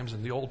times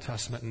in the Old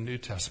Testament and New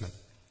Testament.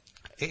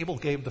 Abel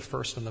gave the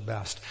first and the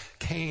best.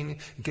 Cain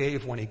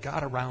gave when he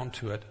got around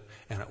to it,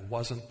 and it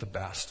wasn't the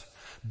best.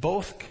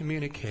 Both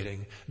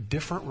communicating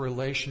different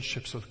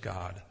relationships with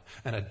God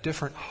and a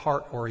different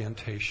heart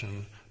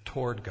orientation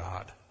toward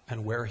God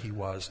and where he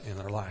was in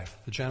their life.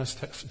 The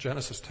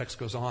Genesis text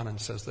goes on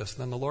and says this,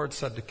 "Then the Lord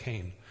said to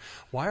Cain,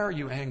 'Why are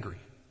you angry?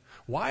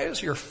 Why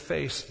is your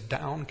face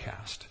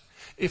downcast?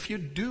 If you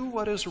do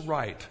what is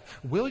right,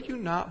 will you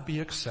not be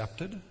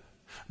accepted?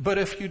 But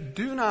if you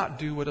do not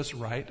do what is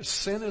right,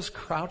 sin is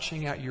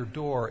crouching at your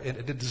door.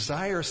 It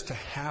desires to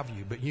have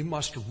you, but you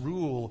must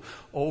rule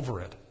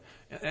over it.'"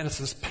 And it's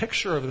this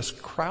picture of this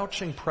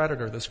crouching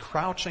predator, this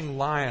crouching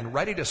lion,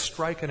 ready to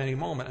strike at any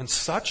moment. And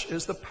such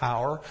is the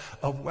power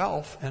of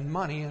wealth and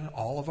money in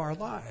all of our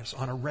lives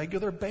on a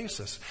regular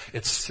basis.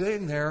 It's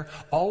sitting there,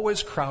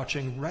 always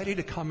crouching, ready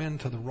to come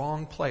into the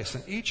wrong place.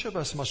 And each of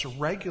us must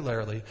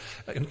regularly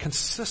and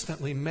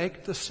consistently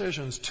make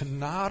decisions to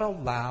not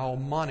allow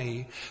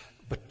money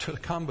but to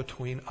come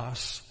between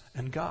us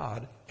and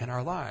God in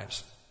our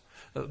lives.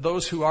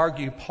 Those who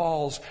argue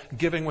Paul's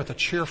giving with a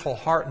cheerful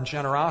heart and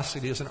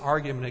generosity is an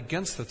argument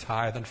against the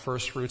tithe and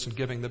first fruits and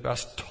giving the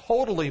best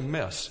totally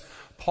miss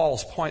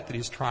Paul's point that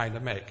he's trying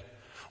to make.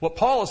 What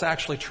Paul is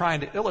actually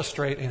trying to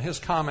illustrate in his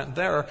comment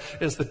there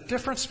is the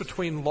difference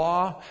between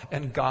law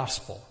and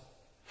gospel.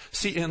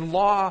 See, in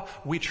law,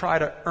 we try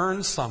to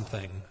earn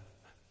something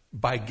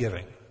by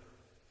giving.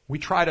 We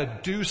try to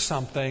do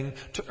something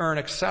to earn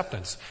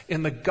acceptance.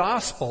 In the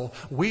gospel,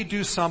 we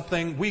do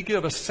something, we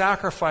give a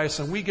sacrifice,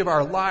 and we give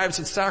our lives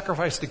in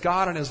sacrifice to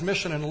God and His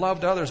mission and love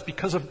to others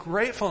because of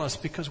gratefulness,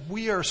 because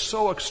we are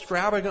so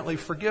extravagantly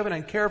forgiven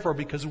and cared for,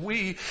 because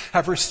we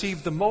have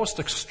received the most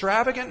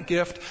extravagant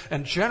gift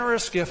and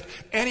generous gift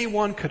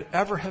anyone could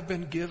ever have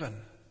been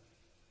given.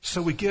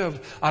 So we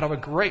give out of a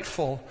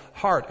grateful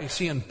heart. You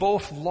see, in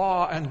both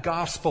law and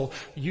gospel,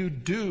 you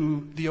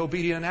do the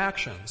obedient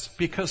actions.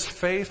 Because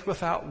faith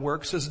without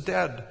works is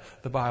dead,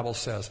 the Bible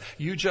says.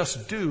 You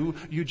just do,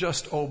 you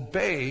just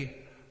obey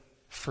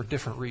for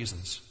different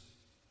reasons,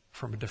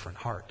 from a different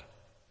heart.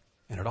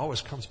 And it always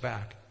comes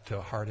back to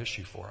a heart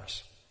issue for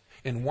us.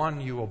 In one,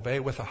 you obey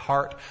with a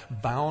heart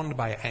bound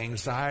by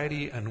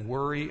anxiety and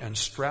worry and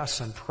stress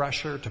and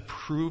pressure to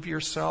prove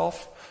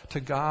yourself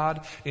to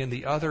God. In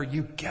the other,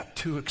 you get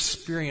to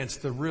experience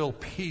the real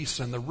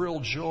peace and the real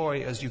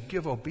joy as you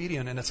give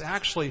obedience. And it's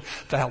actually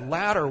that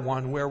latter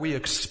one where we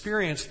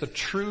experience the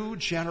true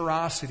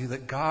generosity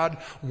that God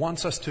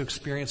wants us to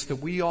experience, that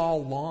we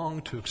all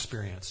long to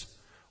experience.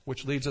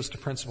 Which leads us to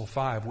principle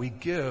 5. We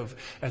give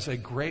as a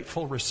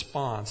grateful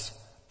response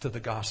to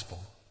the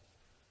gospel.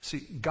 See,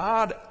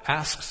 God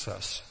asks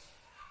us,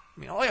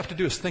 all you have to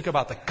do is think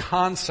about the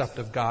concept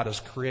of God as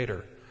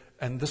creator,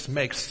 and this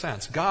makes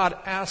sense. God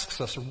asks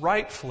us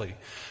rightfully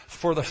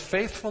for the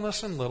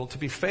faithfulness in little, to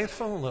be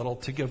faithful in little,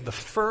 to give the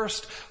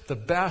first, the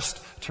best,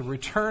 to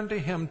return to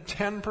Him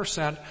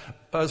 10%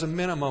 as a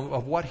minimum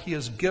of what He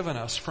has given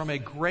us from a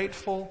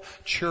grateful,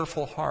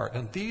 cheerful heart.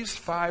 And these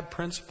 5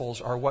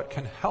 principles are what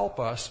can help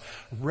us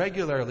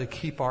regularly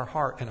keep our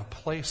heart in a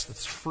place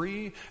that's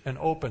free and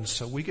open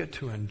so we get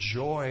to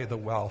enjoy the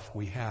wealth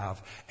we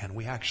have and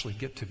we actually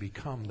get to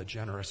become the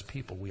generous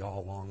people we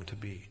all long to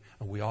be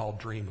and we all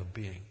dream of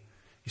being.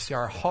 You see,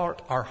 our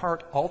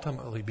heart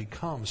ultimately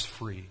becomes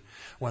free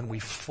when we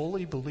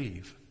fully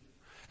believe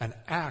and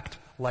act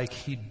like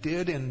He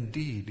did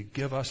indeed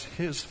give us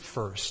His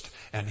first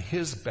and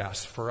His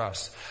best for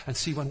us. And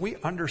see, when we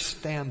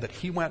understand that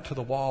He went to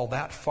the wall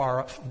that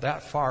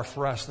far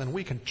for us, then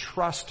we can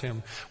trust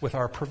Him with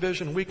our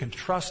provision, we can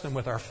trust Him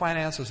with our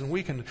finances, and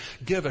we can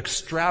give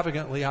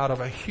extravagantly out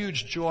of a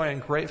huge joy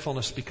and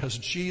gratefulness because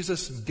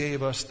Jesus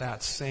gave us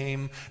that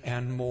same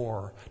and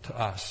more to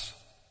us.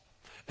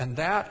 And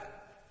that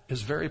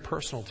is very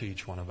personal to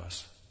each one of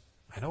us.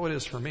 I know it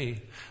is for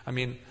me.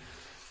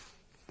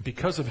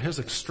 Because of His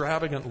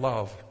extravagant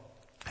love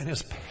and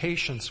His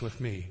patience with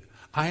me,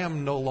 I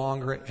am no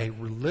longer a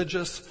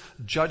religious,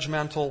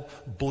 judgmental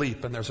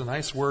bleep, and there's a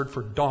nice word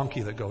for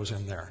donkey that goes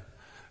in there,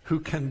 who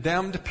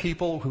condemned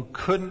people who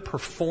couldn't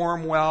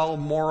perform well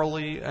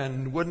morally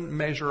and wouldn't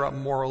measure up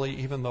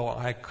morally even though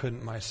I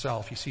couldn't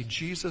myself. You see,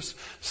 Jesus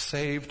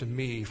saved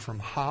me from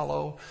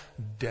hollow,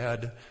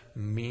 dead,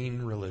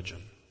 mean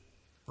religion,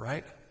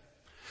 right?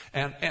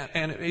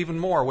 And even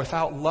more,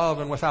 without love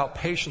and without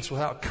patience,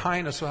 without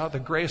kindness, without the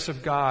grace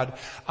of God,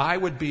 I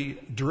would be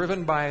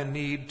driven by a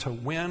need to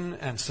win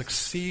and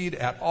succeed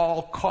at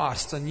all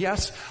costs. And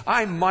yes,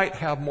 I might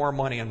have more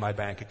money in my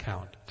bank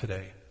account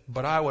today,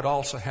 but I would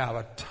also have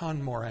a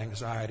ton more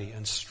anxiety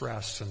and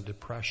stress and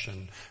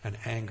depression and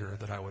anger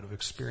that I would have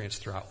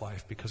experienced throughout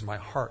life because my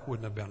heart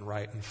wouldn't have been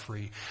right and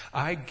free.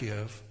 I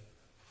give,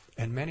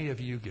 and many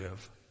of you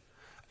give,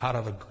 out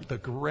of the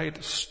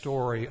great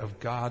story of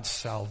God's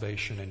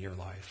salvation in your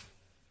life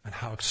and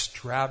how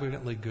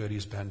extravagantly good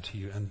He's been to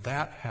you. And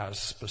that has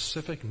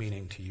specific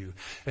meaning to you.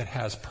 It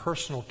has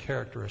personal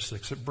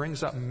characteristics. It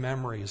brings up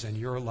memories in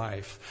your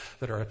life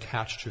that are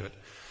attached to it.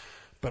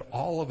 But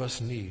all of us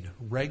need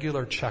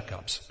regular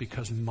checkups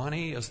because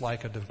money is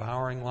like a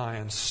devouring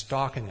lion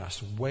stalking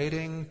us,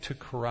 waiting to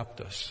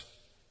corrupt us.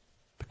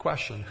 The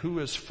question, who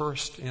is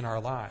first in our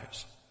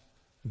lives?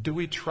 Do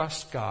we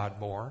trust God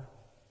more?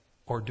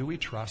 Or do we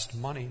trust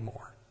money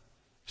more?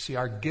 See,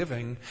 our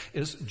giving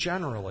is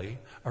generally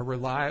a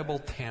reliable,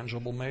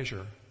 tangible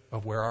measure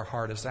of where our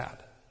heart is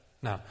at.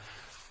 Now,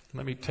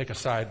 let me take a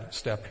side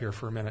step here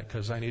for a minute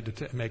because I need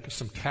to make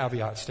some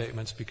caveat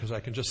statements because I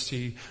can just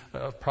see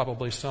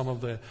probably some of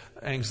the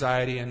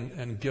anxiety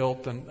and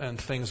guilt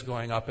and things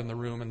going up in the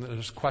room, and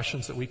there's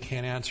questions that we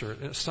can't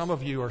answer. Some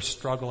of you are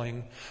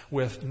struggling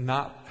with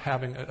not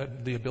having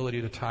the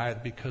ability to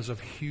tithe because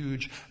of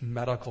huge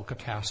medical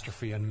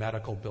catastrophe and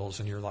medical bills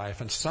in your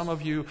life. And some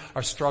of you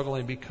are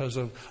struggling because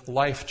of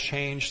life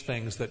change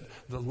things that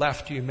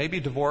left you, maybe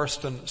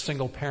divorced and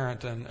single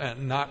parent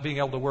and not being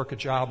able to work a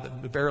job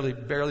that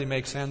barely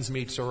makes ends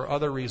meet or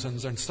other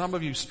reasons. And some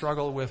of you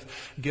struggle with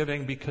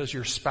giving because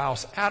your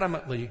spouse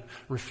adamantly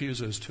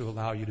refuses to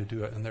allow you to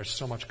do it. And there's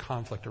so much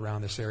conflict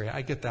around this area.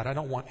 I get that. I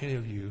don't want any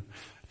of you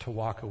to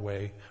walk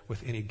away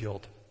with any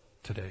guilt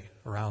today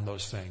around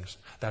those things.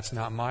 That's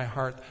not my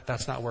heart.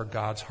 That's not where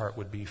God's heart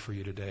would be for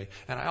you today.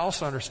 And I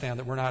also understand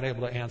that we're not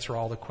able to answer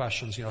all the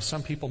questions. You know,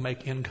 some people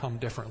make income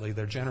differently.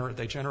 They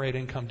generate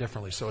income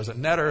differently. So is it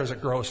net or is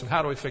it gross? And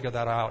how do we figure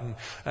that out?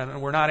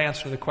 And we're not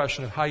answering the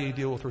question of how you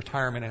deal with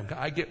retirement income.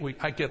 I get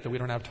that we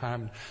don't have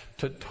time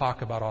to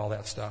talk about all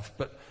that stuff.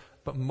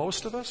 But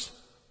most of us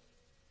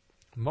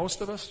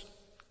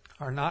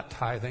are not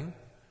tithing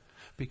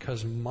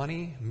because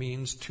money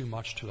means too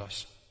much to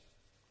us.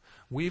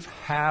 We've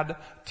had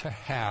to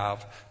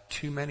have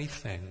too many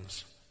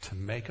things to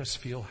make us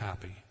feel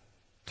happy,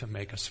 to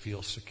make us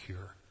feel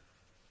secure.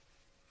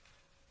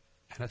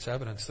 And it's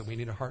evidence that we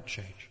need a heart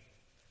change.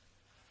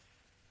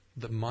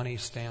 That money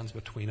stands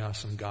between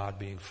us and God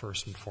being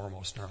first and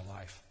foremost in our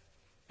life.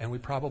 And we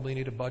probably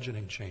need a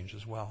budgeting change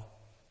as well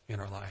in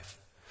our life.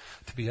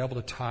 To be able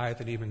to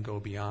tithe and even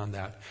go beyond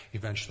that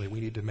eventually, we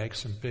need to make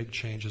some big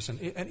changes.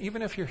 And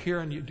even if you're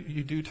here and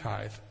you do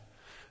tithe,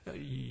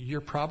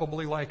 you're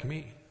probably like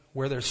me,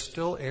 where there's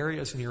still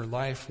areas in your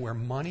life where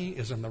money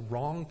is in the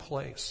wrong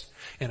place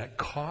and it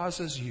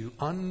causes you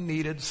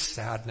unneeded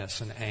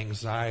sadness and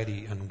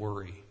anxiety and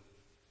worry.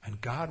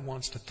 And God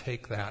wants to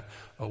take that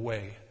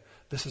away.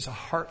 This is a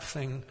heart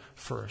thing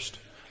first.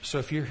 So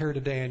if you're here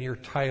today and you're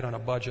tight on a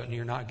budget and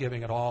you're not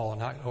giving at all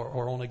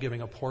or only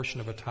giving a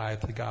portion of a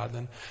tithe to God,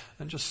 then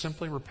just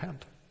simply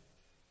repent.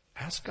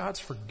 Ask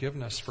God's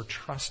forgiveness for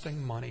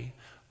trusting money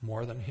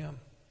more than Him.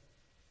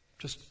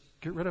 Just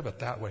get rid of it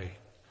that way.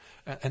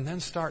 And then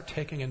start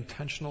taking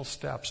intentional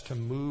steps to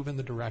move in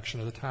the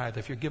direction of the tithe.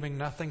 If you're giving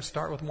nothing,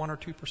 start with 1 or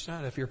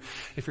 2%. If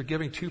you're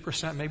giving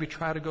 2%, maybe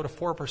try to go to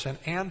 4%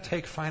 and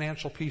take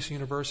Financial Peace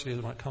University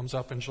when it comes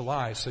up in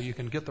July so you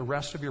can get the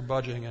rest of your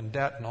budgeting and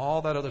debt and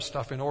all that other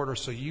stuff in order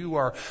so you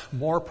are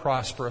more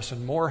prosperous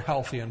and more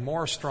healthy and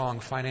more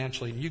strong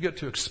financially. And you get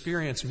to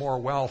experience more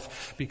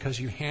wealth because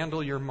you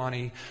handle your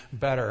money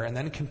better. And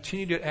then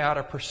continue to add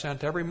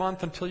 1% every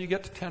month until you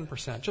get to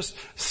 10%. Just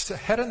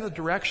head in the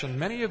direction.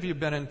 Many of you have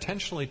been intentionally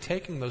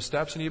taking those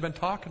steps, and you've been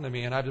talking to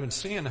me, and I've been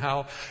seeing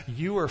how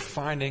you are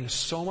finding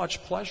so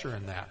much pleasure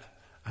in that.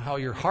 How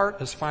your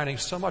heart is finding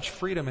so much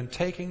freedom in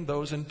taking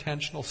those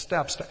intentional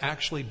steps to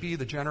actually be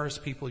the generous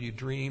people you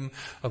dream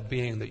of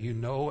being, that you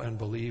know and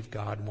believe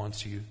God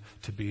wants you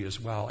to be as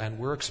well. And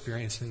we're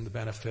experiencing the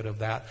benefit of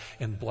that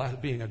in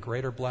being a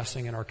greater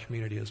blessing in our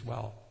community as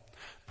well.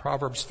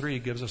 Proverbs 3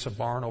 gives us a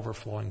barn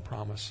overflowing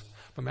promise.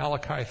 But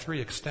Malachi 3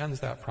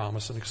 extends that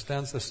promise and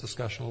extends this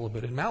discussion a little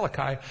bit. In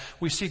Malachi,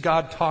 we see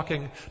God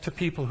talking to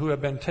people who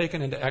have been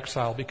taken into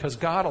exile because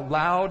God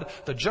allowed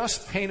the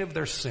just pain of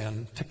their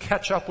sin to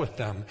catch up with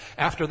them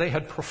after they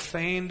had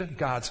profaned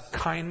God's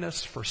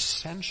kindness for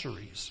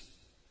centuries.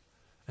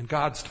 And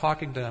God's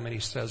talking to them and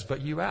He says,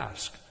 but you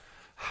ask,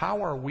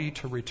 how are we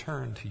to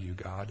return to you,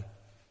 God?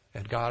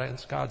 And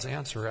God's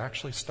answer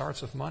actually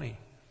starts with money.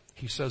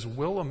 He says,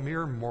 will a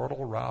mere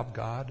mortal rob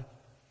God?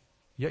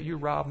 Yet you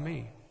rob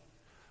me.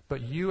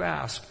 But you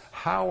ask,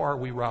 how are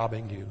we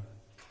robbing you?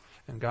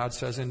 And God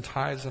says, in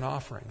tithes and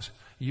offerings.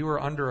 You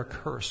are under a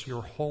curse,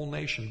 your whole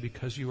nation,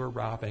 because you are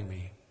robbing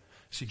me.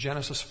 See,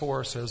 Genesis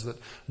 4 says that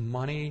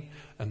money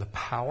and the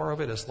power of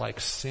it is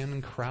like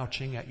sin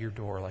crouching at your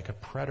door, like a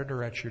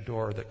predator at your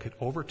door that could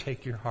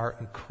overtake your heart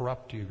and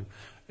corrupt you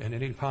at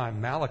any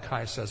time.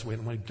 Malachi says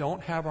when we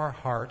don't have our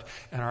heart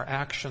and our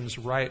actions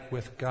right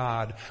with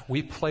God,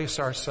 we place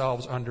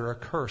ourselves under a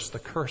curse, the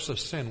curse of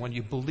sin. When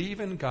you believe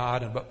in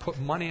God but put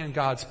money in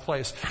God's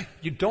place,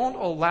 you don't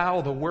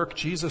allow the work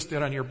Jesus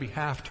did on your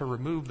behalf to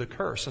remove the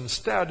curse.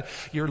 Instead,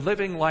 you're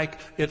living like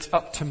it's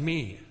up to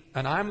me.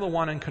 And I'm the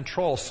one in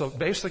control. So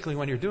basically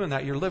when you're doing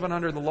that, you're living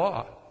under the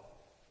law.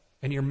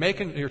 And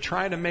you're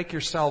trying to make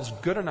yourselves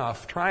good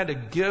enough, trying to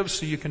give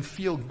so you can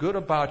feel good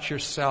about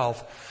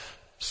yourself.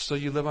 So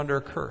you live under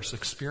a curse,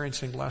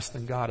 experiencing less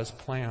than God has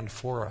planned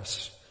for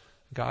us.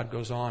 God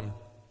goes on.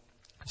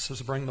 It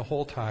says, bring the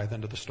whole tithe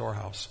into the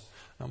storehouse.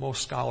 Now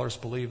most scholars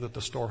believe that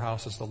the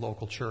storehouse is the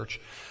local church.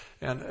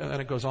 And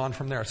it goes on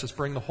from there. It says,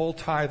 bring the whole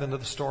tithe into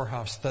the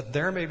storehouse, that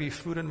there may be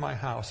food in my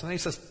house. And then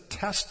he says,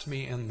 test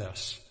me in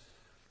this.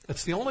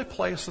 It's the only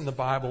place in the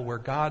Bible where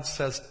God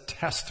says,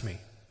 test me.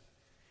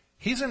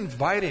 He's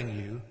inviting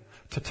you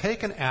to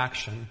take an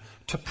action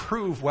to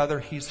prove whether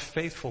he's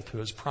faithful to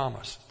his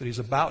promise that he's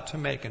about to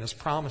make, and his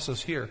promise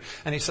is here.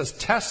 And he says,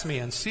 test me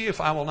and see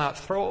if I will not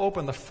throw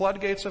open the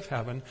floodgates of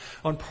heaven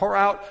and pour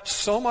out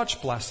so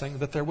much blessing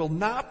that there will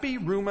not be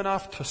room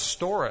enough to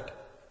store it.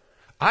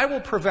 I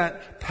will prevent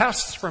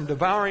pests from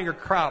devouring your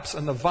crops,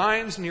 and the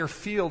vines in your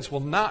fields will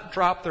not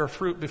drop their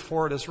fruit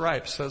before it is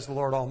ripe, says the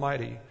Lord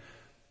Almighty.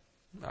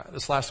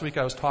 This last week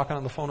I was talking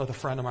on the phone with a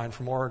friend of mine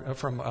from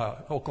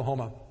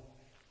Oklahoma.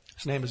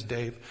 His name is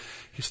Dave.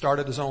 He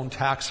started his own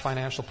tax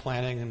financial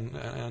planning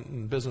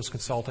and business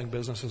consulting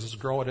businesses. Has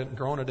grown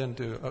it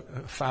into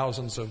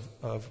thousands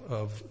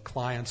of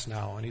clients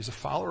now. And he's a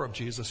follower of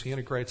Jesus. He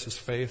integrates his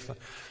faith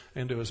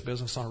into his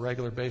business on a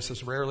regular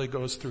basis. Rarely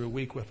goes through a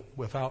week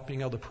without being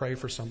able to pray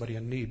for somebody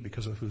in need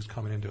because of who's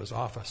coming into his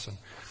office.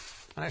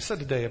 And I said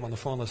to Dave on the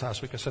phone this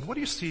last week, I said, what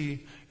do you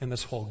see in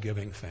this whole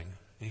giving thing?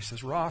 And he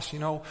says, Ross,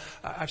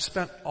 I've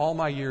spent all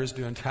my years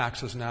doing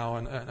taxes now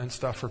and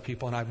stuff for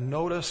people, and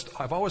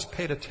I've always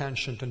paid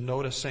attention to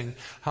noticing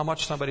how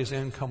much somebody's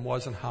income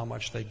was and how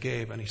much they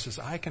gave. And he says,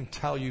 I can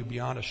tell you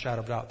beyond a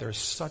shadow of doubt, there's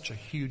such a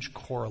huge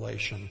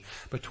correlation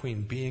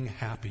between being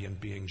happy and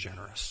being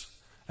generous.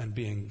 And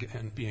being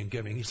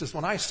giving. He says,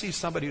 when I see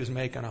somebody who's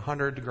making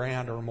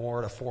 $100,000 or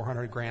more to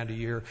 $400,000 a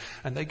year,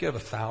 and they give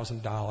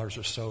 $1,000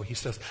 or so, he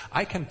says,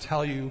 I can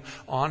tell you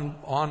on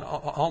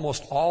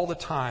almost all the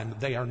time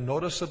they are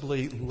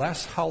noticeably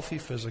less healthy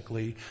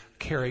physically,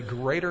 carry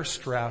greater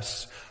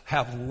stress,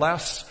 have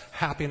less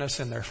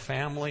happiness in their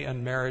family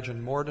and marriage,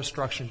 and more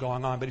destruction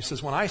going on. But he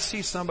says, when I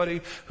see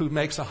somebody who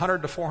makes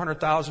 $100,000 to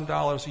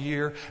 $400,000 a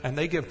year and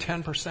they give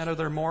 10% of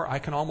their more, I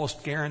can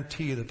almost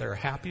guarantee that they're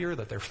happier,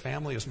 that their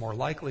family is more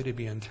likely to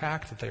be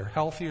intact, that they're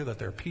healthier, that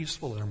they're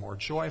peaceful, that they're more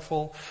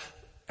joyful.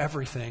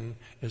 Everything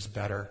is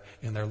better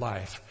in their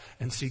life.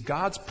 And see,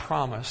 God's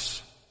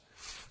promise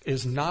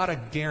is not a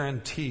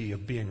guarantee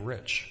of being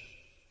rich,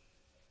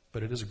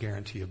 but it is a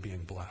guarantee of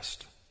being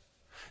blessed.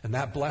 And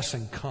that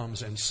blessing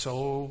comes in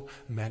so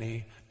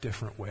many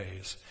different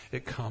ways.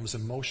 It comes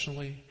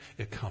emotionally,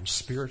 it comes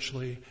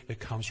spiritually, it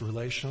comes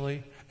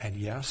relationally, and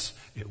yes,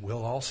 it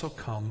will also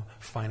come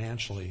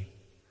financially.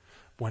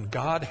 When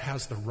God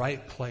has the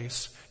right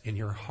place in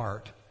your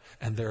heart,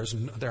 and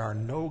there are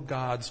no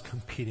gods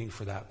competing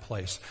for that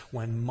place.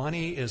 When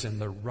money is in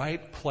the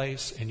right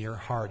place in your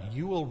heart,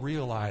 you will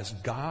realize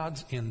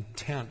God's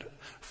intent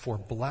for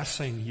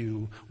blessing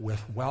you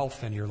with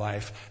wealth in your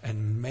life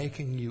and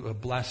making you a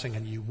blessing,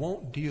 and you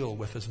won't deal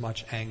with as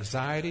much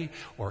anxiety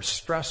or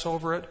stress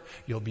over it.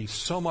 You'll be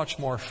so much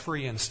more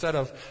free. Instead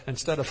of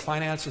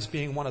finances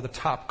being one of the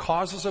top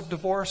causes of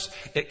divorce,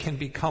 it can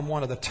become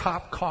one of the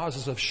top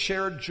causes of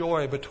shared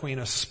joy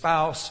between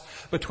spouses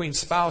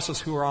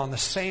who are on the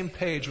same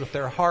page with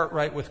their heart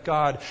right with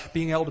God,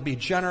 being able to be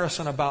generous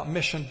and about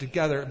mission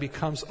together. It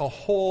becomes a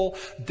whole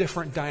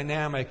different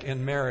dynamic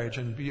in marriage,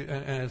 and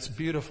it's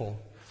beautiful.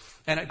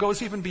 And it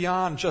goes even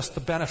beyond just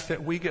the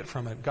benefit we get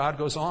from it. God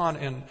goes on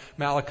in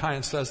Malachi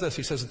and says this.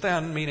 He says,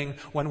 then, meaning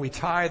when we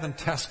tithe and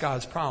test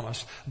God's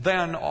promise,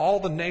 then all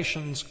the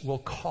nations will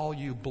call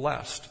you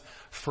blessed,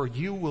 for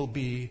you will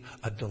be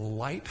a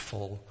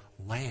delightful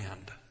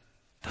land.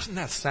 Doesn't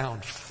that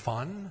sound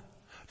fun?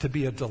 To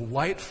be a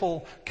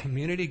delightful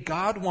community?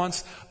 God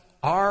wants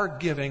our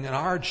giving and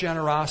our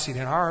generosity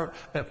and our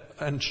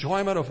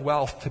enjoyment of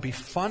wealth to be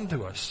fun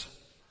to us,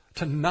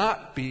 to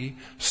not be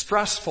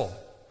stressful.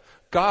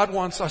 God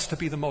wants us to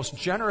be the most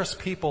generous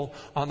people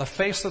on the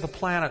face of the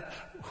planet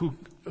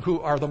who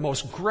are the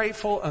most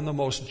grateful and the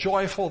most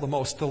joyful, the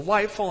most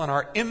delightful, and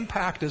our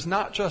impact is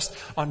not just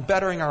on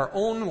bettering our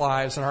own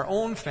lives and our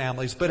own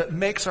families, but it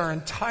makes our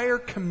entire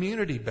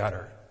community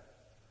better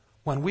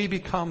when we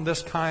become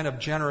this kind of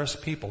generous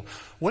people.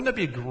 Wouldn't it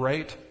be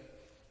great?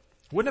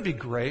 Wouldn't it be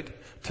great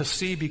to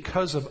see,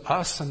 because of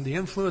us and the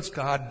influence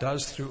God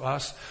does through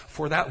us,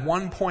 for that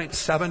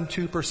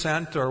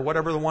 1.72% or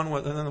whatever the one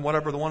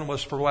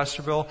was for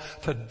Westerville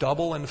to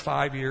double in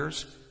 5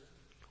 years?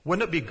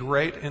 Wouldn't it be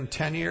great in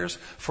 10 years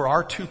for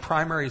our 2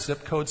 primary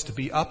zip codes to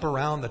be up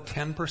around the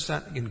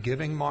 10% in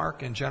giving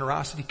mark and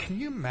generosity? Can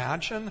you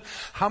imagine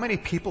how many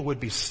people would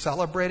be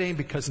celebrating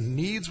because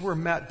needs were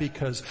met,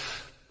 because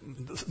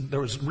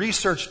there was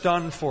research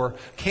done for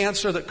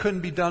cancer that couldn't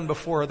be done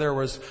before. There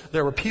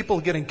were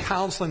people getting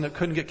counseling that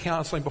couldn't get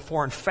counseling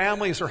before, and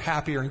families are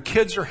happier and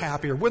kids are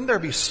happier. Wouldn't there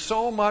be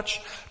so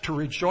much to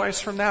rejoice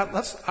from that?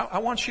 I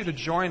want you to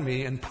join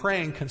me in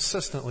praying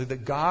consistently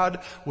that God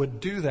would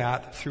do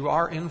that through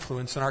our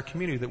influence in our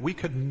community, that we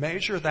could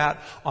measure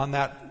that on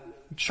that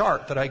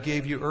chart that I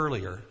gave you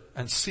earlier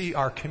and see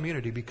our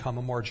community become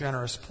a more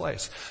generous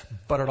place.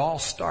 But it all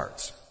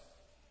starts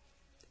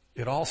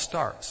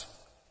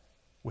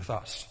with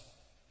us.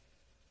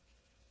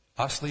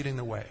 Us leading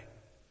the way.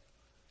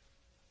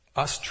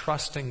 Us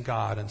trusting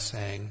God and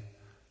saying,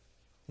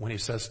 when He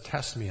says,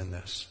 test me in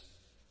this,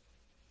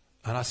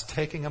 and us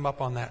taking Him up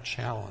on that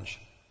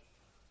challenge,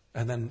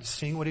 and then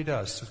seeing what He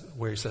does,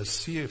 where He says,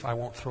 see if I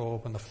won't throw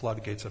open the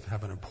floodgates of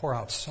heaven and pour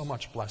out so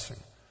much blessing.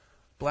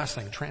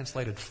 Blessing,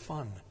 translated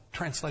fun,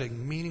 translated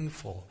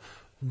meaningful,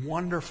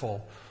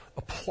 wonderful,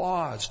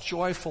 applause,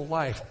 joyful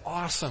life,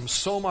 awesome,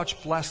 so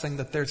much blessing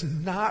that there's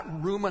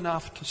not room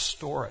enough to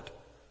store it.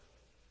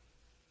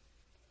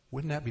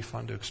 Wouldn't that be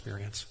fun to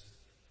experience?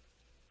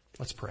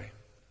 Let's pray.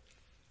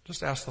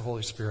 Just ask the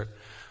Holy Spirit,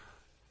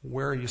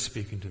 where are you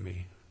speaking to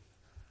me?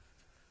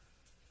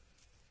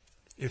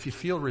 If you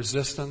feel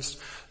resistance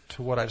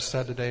to what I've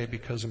said today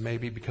because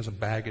of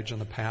baggage in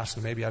the past,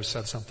 and maybe I've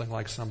said something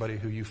like somebody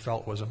who you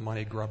felt was a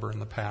money grubber in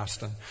the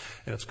past, and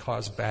it's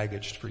caused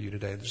baggage for you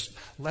today, just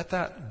let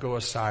that go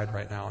aside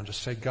right now and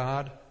just say,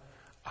 God,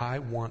 I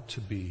want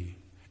to be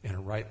in a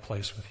right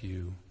place with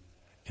you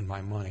in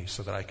my money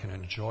so that I can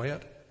enjoy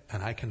it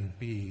and I can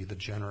be the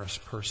generous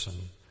person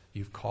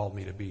you've called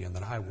me to be and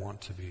that I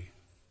want to be.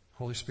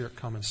 Holy Spirit,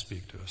 come and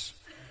speak to us.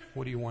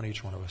 What do you want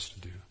each one of us to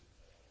do?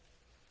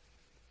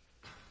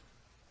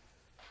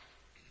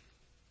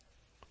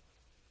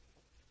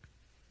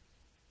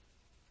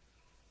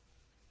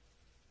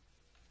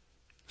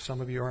 Some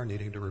of you are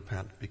needing to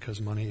repent because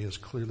money has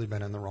clearly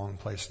been in the wrong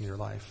place in your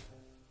life.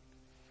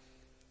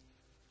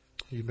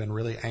 You've been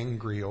really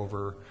angry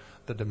over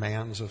the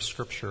demands of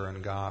Scripture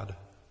and God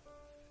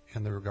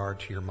in the regard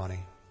to your money.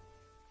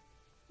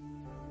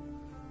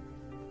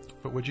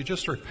 But would you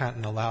just repent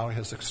and allow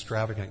His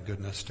extravagant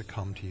goodness to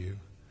come to you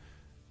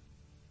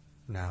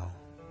now?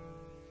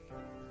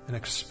 And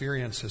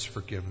experience His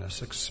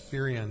forgiveness.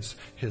 Experience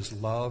His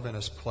love and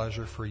His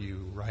pleasure for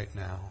you right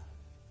now.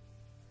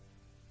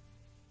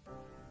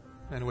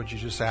 And would you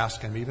just ask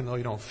Him, even though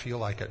you don't feel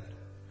like it,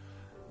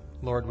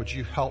 Lord, would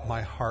you help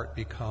my heart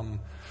become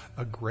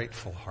a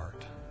grateful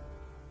heart?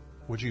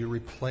 Would you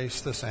replace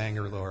this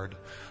anger, Lord,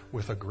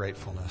 with a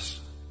gratefulness?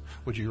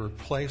 Would you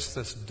replace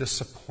this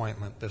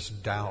disappointment, this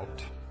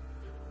doubt,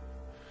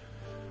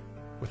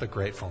 with a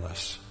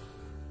gratefulness?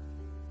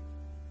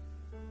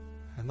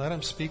 And let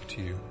Him speak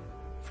to you.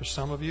 For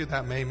some of you,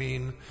 that may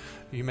mean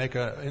you make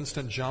an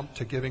instant jump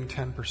to giving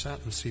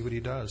 10% and see what He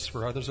does.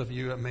 For others of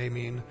you, it may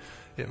mean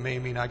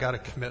I got to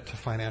commit to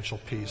financial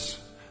peace,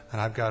 and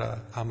I'm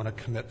going to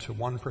commit to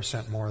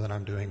 1% more than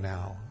I'm doing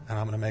now, and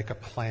I'm going to make a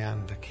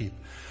plan to keep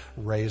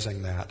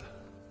raising that.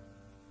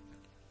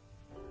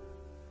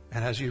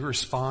 And as you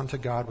respond to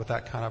God with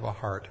that kind of a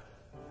heart,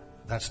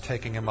 that's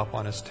taking Him up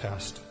on His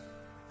test.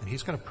 And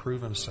He's going to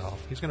prove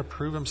Himself. He's going to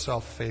prove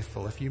Himself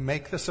faithful. If you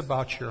make this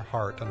about your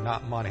heart and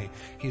not money,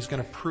 He's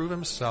going to prove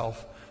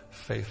Himself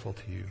faithful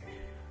to you,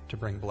 to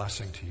bring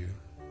blessing to you.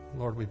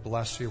 Lord, we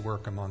bless your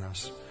work among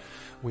us.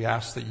 We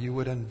ask that you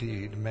would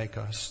indeed make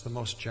us the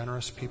most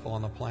generous people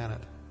on the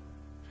planet.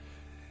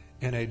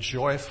 In a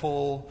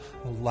joyful,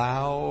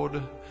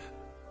 loud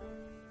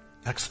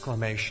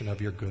exclamation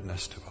of your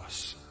goodness to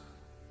us.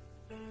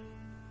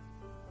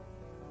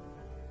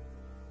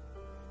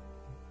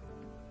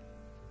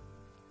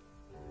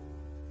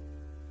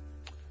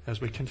 As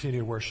we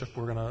continue to worship,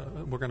 we're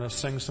gonna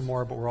sing some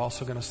more, but we're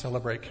also gonna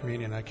celebrate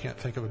communion. I can't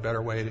think of a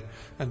better way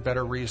and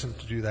better reason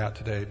to do that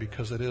today,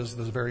 because it is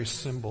the very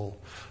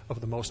symbol of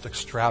the most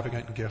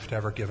extravagant gift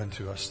ever given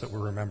to us that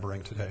we're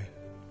remembering today.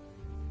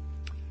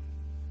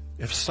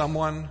 If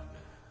someone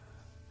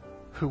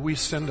who we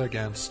sinned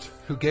against,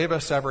 who gave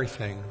us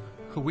everything,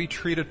 who we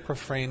treated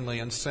profanely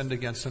and sinned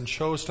against and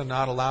chose to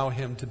not allow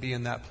him to be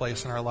in that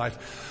place in our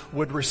life,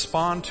 would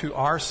respond to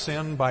our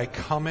sin by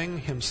coming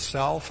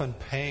himself and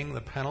paying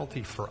the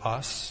penalty for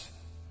us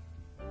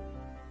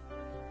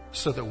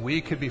so that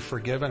we could be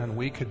forgiven and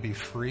we could be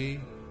free,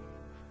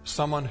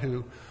 someone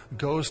who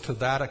goes to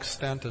that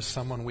extent is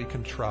someone we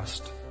can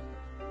trust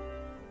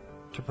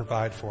to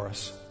provide for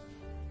us,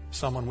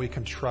 someone we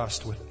can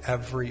trust with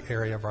every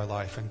area of our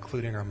life,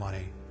 including our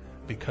money,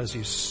 because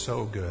he's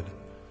so good.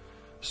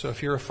 So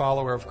if you're a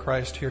follower of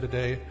Christ here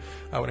today,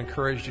 I would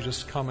encourage you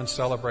just come and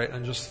celebrate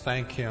and just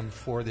thank Him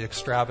for the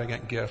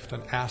extravagant gift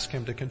and ask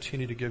Him to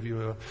continue to give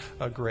you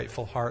a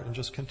grateful heart and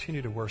just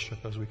continue to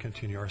worship as we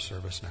continue our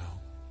service now.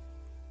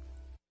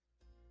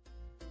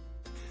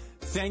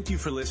 Thank you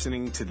for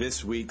listening to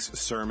this week's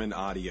sermon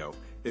audio.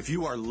 If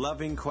you are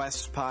loving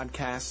Quest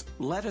podcasts,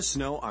 let us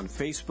know on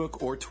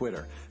Facebook or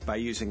Twitter by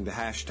using the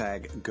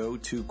hashtag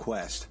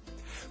 #GoToQuest.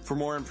 For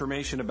more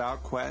information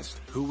about Quest,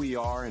 who we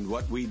are and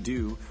what we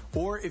do,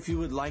 or if you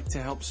would like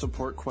to help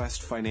support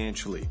Quest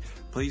financially,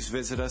 please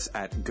visit us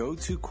at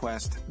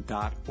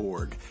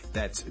gotoquest.org.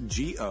 That's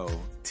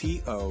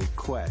GOTO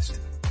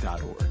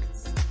Quest.org.